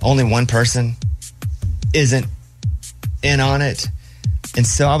because only one person isn't in on it. And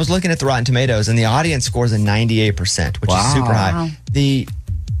so I was looking at the Rotten Tomatoes, and the audience scores a 98%, which is super high. Wow. The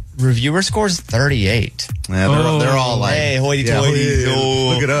reviewer scores 38. Yeah, they're all like, hey, hoity-toity.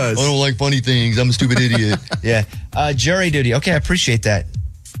 Oh, look at us. I don't like funny things. I'm a stupid idiot. Yeah. Jury Duty. Okay, I appreciate that.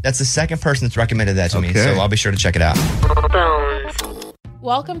 That's the second person that's recommended that to me, so I'll be sure to check it out.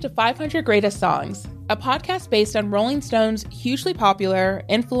 Welcome to 500 Greatest Songs, a podcast based on Rolling Stone's hugely popular,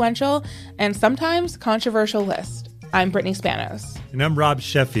 influential, and sometimes controversial list. I'm Brittany Spanos. And I'm Rob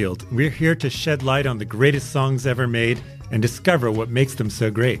Sheffield. We're here to shed light on the greatest songs ever made and discover what makes them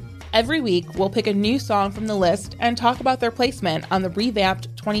so great. Every week, we'll pick a new song from the list and talk about their placement on the revamped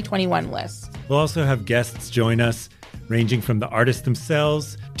 2021 list. We'll also have guests join us, ranging from the artists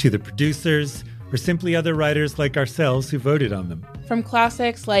themselves to the producers, or simply other writers like ourselves who voted on them. From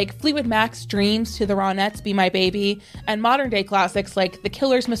classics like Fleetwood Mac's Dreams to the Ronettes' Be My Baby, and modern-day classics like The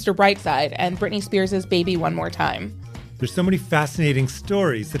Killer's Mr. Brightside and Britney Spears' Baby One More Time. There's so many fascinating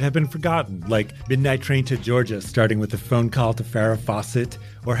stories that have been forgotten, like Midnight Train to Georgia starting with a phone call to Farrah Fawcett,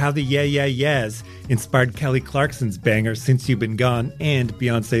 or how the Yeah Yeah Yeahs inspired Kelly Clarkson's banger Since You've Been Gone and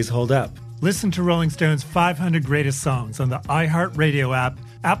Beyoncé's Hold Up. Listen to Rolling Stone's 500 Greatest Songs on the iHeartRadio app,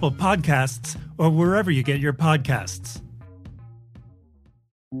 Apple Podcasts, or wherever you get your podcasts.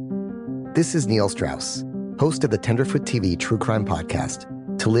 This is Neil Strauss, host of the Tenderfoot TV true crime podcast,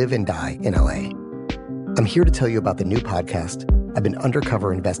 To Live and Die in LA. I'm here to tell you about the new podcast I've been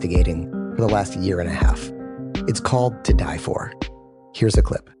undercover investigating for the last year and a half. It's called To Die For. Here's a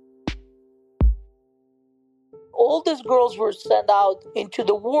clip. All these girls were sent out into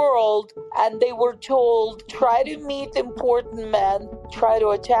the world and they were told, try to meet important men, try to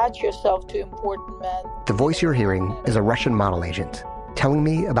attach yourself to important men. The voice you're hearing is a Russian model agent telling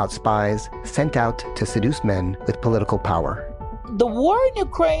me about spies sent out to seduce men with political power. The war in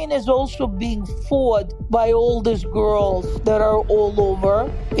Ukraine is also being fought by all these girls that are all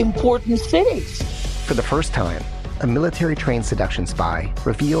over important cities. For the first time, a military-trained seduction spy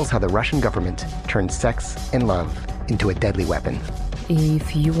reveals how the Russian government turned sex and love into a deadly weapon.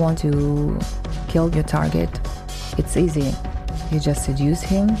 If you want to kill your target, it's easy. You just seduce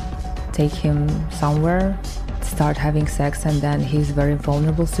him, take him somewhere, start having sex, and then he's very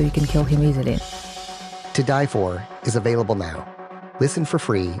vulnerable, so you can kill him easily. To Die For is available now. Listen for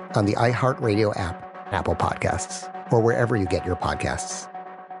free on the iHeartRadio app, Apple Podcasts, or wherever you get your podcasts.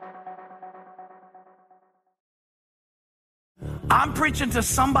 I'm preaching to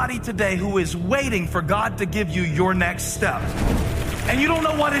somebody today who is waiting for God to give you your next step. And you don't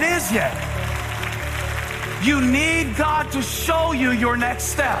know what it is yet. You need God to show you your next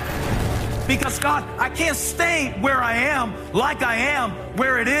step. Because God, I can't stay where I am, like I am,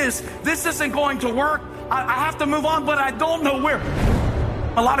 where it is. This isn't going to work. I have to move on, but I don't know where.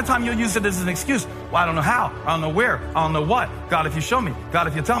 A lot of time you'll use it as an excuse. Well, I don't know how. I don't know where. I don't know what. God, if you show me. God,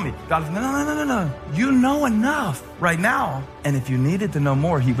 if you tell me. God, if... No. You know enough right now. And if you needed to know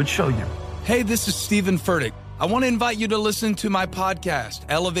more, he would show you. Hey, this is Stephen Furtick. I want to invite you to listen to my podcast,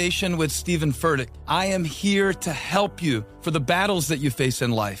 Elevation with Stephen Furtick. I am here to help you for the battles that you face in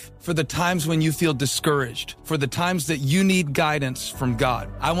life, for the times when you feel discouraged, for the times that you need guidance from God.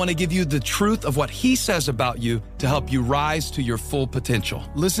 I want to give you the truth of what he says about you to help you rise to your full potential.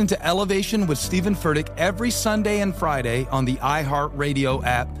 Listen to Elevation with Stephen Furtick every Sunday and Friday on the iHeartRadio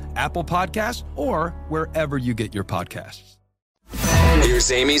app, Apple Podcasts, or wherever you get your podcasts.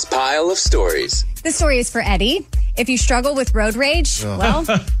 Here's Amy's pile of stories. This story is for Eddie. If you struggle with road rage, well,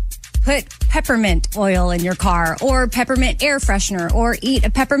 put peppermint oil in your car or peppermint air freshener or eat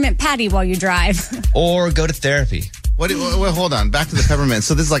a peppermint patty while you drive. Or go to therapy. Wait, hold on. Back to the peppermint.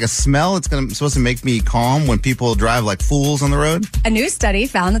 So this is like a smell? It's supposed to make me calm when people drive like fools on the road? A new study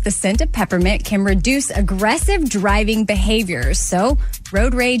found that the scent of peppermint can reduce aggressive driving behaviors. So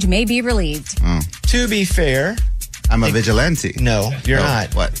road rage may be relieved. To be fair... I'm a vigilante. No, you're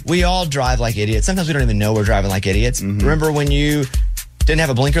not. What? We all drive like idiots. Sometimes we don't even know we're driving like idiots. Mm-hmm. Remember when you didn't have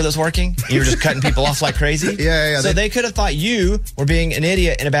a blinker that was working? You were just cutting people off like crazy? Yeah. So they could have thought you were being an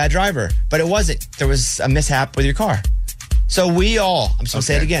idiot and a bad driver, but it wasn't. There was a mishap with your car. So we all, I'm just going to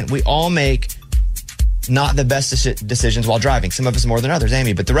say it again, we all make not the best decisions while driving. Some of us more than others,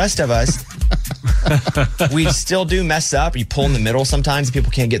 Amy, but the rest of us, we still do mess up. You pull in the middle sometimes and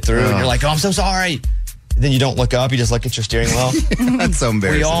people can't get through and you're like, oh, I'm so sorry. Then you don't look up, you just look at your steering wheel. That's so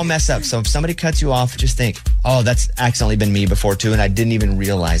embarrassing. We all mess up. So if somebody cuts you off, just think, oh, that's accidentally been me before too, and I didn't even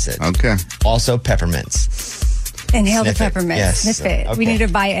realize it. Okay. Also, peppermints. Inhale Sniff the it. peppermint. Yes. Sniff it. Okay. We need to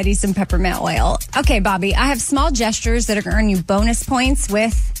buy Eddie some peppermint oil. Okay, Bobby, I have small gestures that are going to earn you bonus points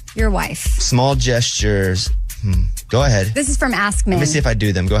with your wife. Small gestures. Go ahead. This is from Ask Men. Let me see if I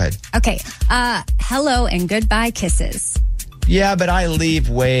do them. Go ahead. Okay. Hello and goodbye kisses. Yeah, but I leave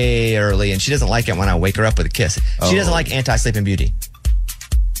way early, and she doesn't like it when I wake her up with a kiss. She doesn't like anti-Sleeping Beauty.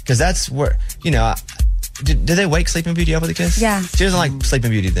 Because that's where, do they wake Sleeping Beauty up with a kiss? Yeah. She doesn't like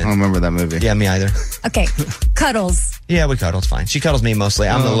Sleeping Beauty then. I don't remember that movie. Yeah, me either. Okay. Cuddles. Yeah, we cuddle. It's fine. She cuddles me mostly.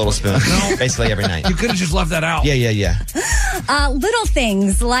 I'm the little spoon. Basically every night. You could have just left that out. Yeah. Little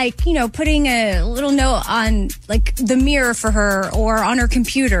things like, putting a little note on like the mirror for her or on her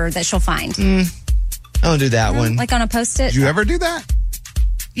computer that she'll find. I don't do that one. Like on a Post-it. Did you ever do that?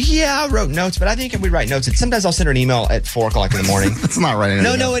 Yeah, I wrote notes, but I think we write notes. And sometimes I'll send her an email at 4 o'clock in the morning. It's not writing.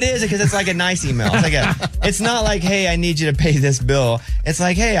 No, it is because it's like a nice email. It's not like, hey, I need you to pay this bill. It's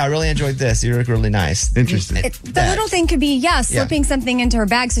like, hey, I really enjoyed this. You look really nice. Interesting. The little thing could be, slipping something into her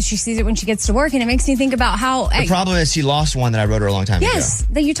bag so she sees it when she gets to work. And it makes me think about how... The problem is she lost one that I wrote her a long time ago. Yes,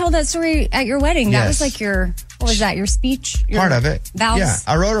 that you told that story at your wedding. That was like your, what was that, your speech? Your part of it. Vows? Yeah,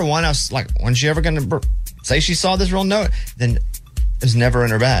 I wrote her one. I was like, when's she ever going to say she saw this real note? Then it was never in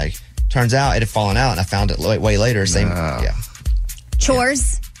her bag. Turns out it had fallen out, and I found it way later.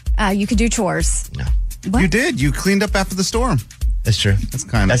 Chores. You could do chores. No. What? You did. You cleaned up after the storm. That's true. That's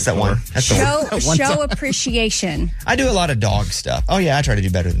that one. That's Show appreciation. I do a lot of dog stuff. Oh, yeah, I try to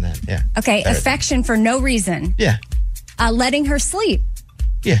do better than that. Yeah. Okay, affection for no reason. Yeah. Letting her sleep.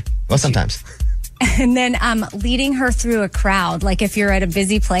 Yeah. Well, sometimes. And then leading her through a crowd. Like if you're at a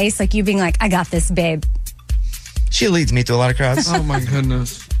busy place, like you being like, I got this, babe. She leads me through a lot of crowds. Oh, my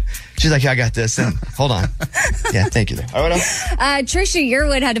goodness. She's like, yeah, I got this. And hold on. Yeah, thank you. All right, what else? Trisha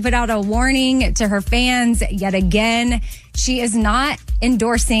Yearwood had to put out a warning to her fans yet again. She is not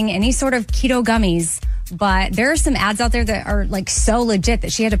endorsing any sort of keto gummies, but there are some ads out there that are like so legit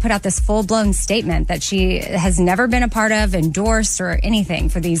that she had to put out this full-blown statement that she has never been a part of, endorsed, or anything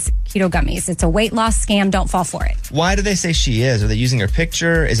for these keto gummies. It's a weight loss scam. Don't fall for it. Why do they say she is? Are they using her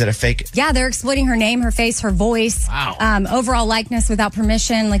picture? Is it a fake? Yeah, they're exploiting her name, her face, her voice. Wow. Overall likeness without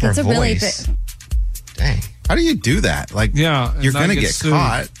permission. Like Her it's a voice. really Dang. How do you do that? Like, you're going to get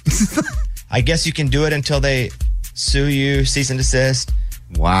caught. I guess you can do it until they sue you, cease and desist.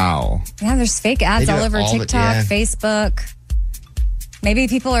 Wow. Yeah, there's fake ads They do all it over all the- TikTok, yeah. Facebook. Maybe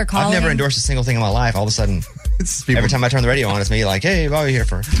people are calling. I've never endorsed a single thing in my life. All of a sudden, every time I turn the radio on, it's me like, hey, Bobby here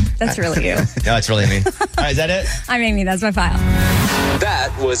for... That's really you. No, it's really me. All right, is that it? I'm Amy. That's my file.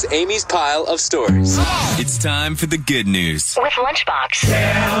 That was Amy's pile of stories. It's time for the good news. With Lunchbox.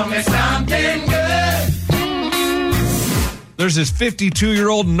 Tell me something good. There's this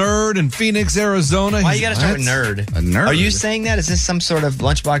 52-year-old nerd in Phoenix, Arizona. Why you got to start with nerd? A nerd? Are you saying that? Is this some sort of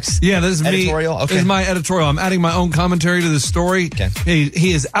Lunchbox this is editorial? me. Okay. This is my editorial. I'm adding my own commentary to the story. Okay.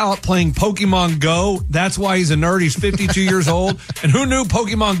 He is out playing Pokemon Go. That's why he's a nerd. He's 52 years old. And who knew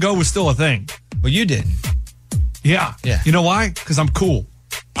Pokemon Go was still a thing? Well, you did. Yeah. Yeah. You know why? Because I'm cool.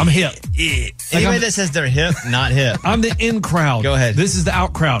 I'm hip. Anybody that says they're hip, not hip. I'm the in crowd. Go ahead. This is the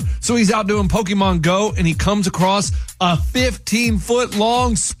out crowd. So he's out doing Pokemon Go, and he comes across a 15-foot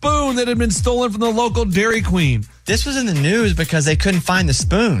long spoon that had been stolen from the local Dairy Queen. This was in the news because they couldn't find the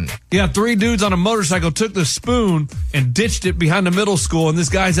spoon. Yeah, 3 dudes on a motorcycle took the spoon and ditched it behind the middle school, and this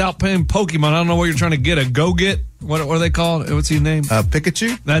guy's out playing Pokemon. I don't know what you're trying to get. A go-get? What are they called? What's his name?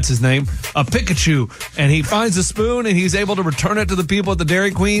 Pikachu? That's his name. A Pikachu. And he finds the spoon, and he's able to return it to the people at the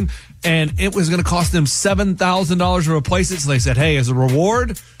Dairy Queen, and it was going to cost them $7,000 to replace it. So they said, hey, as a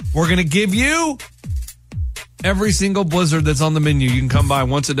reward, we're going to give you every single Blizzard that's on the menu. You can come by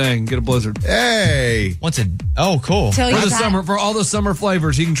once a day and get a Blizzard. Hey. Oh, cool. Till For you the got- summer, for all the summer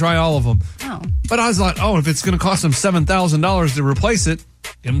flavors, you can try all of them. Oh. But I was like, if it's going to cost them $7,000 to replace it,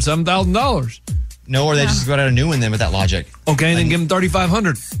 give them $7,000. No, or they just got out a new one then with that logic. Okay, and then give him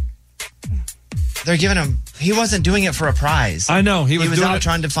 $3,500. They're giving him. He wasn't doing it for a prize. I know. He was doing out it-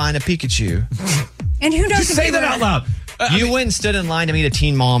 trying to find a Pikachu. And who knows? Just if say he that would- out loud. You went and stood in line to meet a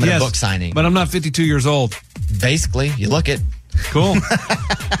teen mom at a book signing. But I'm not 52 years old. Basically, you look it. Cool.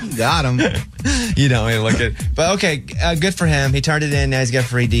 Got him. You know, you look it. But okay, good for him. He turned it in. Now he's got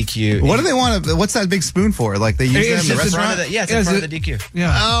free DQ. What do they want? What's that big spoon for? Like they use that in the It's in restaurant? front of the, it's in front of the DQ.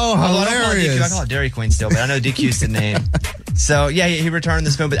 Yeah. Oh, Although I don't call it DQ. I hilarious. call it Dairy Queen still, but I know DQ's the name. So, yeah, he returned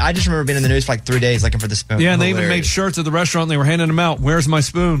the spoon. But I just remember being in the news for like 3 days looking for the spoon. Yeah, and they even made shirts at the restaurant, and they were handing them out. Where's my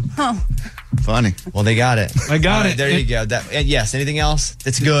spoon? Oh. Funny. Well, they got it. I got it. There you go. And yes, anything else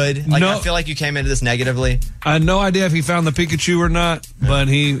that's good? Like, No. I feel like you came into this negatively. I had no idea if he found the Pikachu or not, but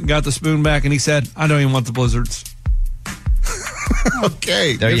he got the spoon back, and he said, I don't even want the Blizzards.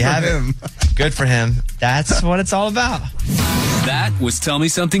 Okay. There good you for have him. it. Good for him. That's what it's all about. That was Tell Me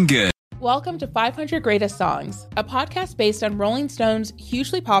Something Good. Welcome to 500 Greatest Songs, a podcast based on Rolling Stone's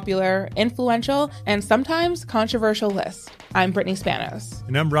hugely popular, influential, and sometimes controversial list. I'm Brittany Spanos.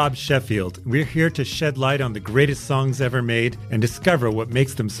 And I'm Rob Sheffield. We're here to shed light on the greatest songs ever made and discover what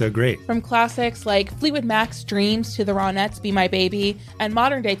makes them so great. From classics like Fleetwood Mac's Dreams to the Ronettes' Be My Baby, and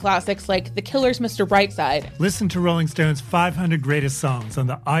modern day classics like The Killer's Mr. Brightside. Listen to Rolling Stone's 500 Greatest Songs on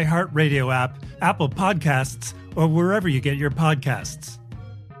the iHeartRadio app, Apple Podcasts, or wherever you get your podcasts.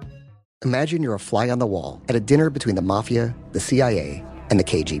 Imagine you're a fly on the wall at a dinner between the Mafia, the CIA, and the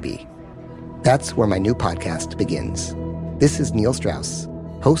KGB. That's where my new podcast begins. This is Neil Strauss,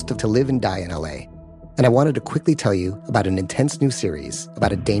 host of To Live and Die in LA, and I wanted to quickly tell you about an intense new series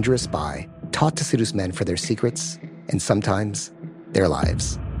about a dangerous spy taught to seduce men for their secrets and sometimes their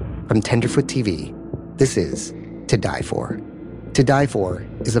lives. From Tenderfoot TV, this is To Die For. To Die For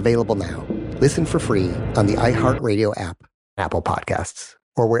is available now. Listen for free on the iHeartRadio app, Apple Podcasts,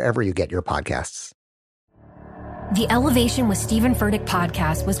 or wherever you get your podcasts. The Elevation with Stephen Furtick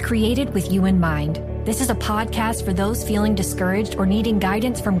podcast was created with you in mind. This is a podcast for those feeling discouraged or needing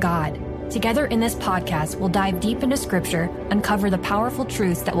guidance from God. Together in this podcast, we'll dive deep into Scripture, uncover the powerful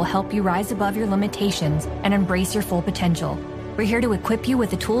truths that will help you rise above your limitations and embrace your full potential. We're here to equip you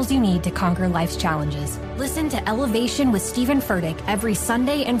with the tools you need to conquer life's challenges. Listen to Elevation with Stephen Furtick every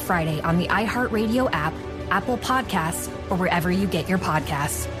Sunday and Friday on the iHeartRadio app, Apple Podcasts, or wherever you get your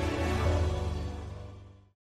podcasts.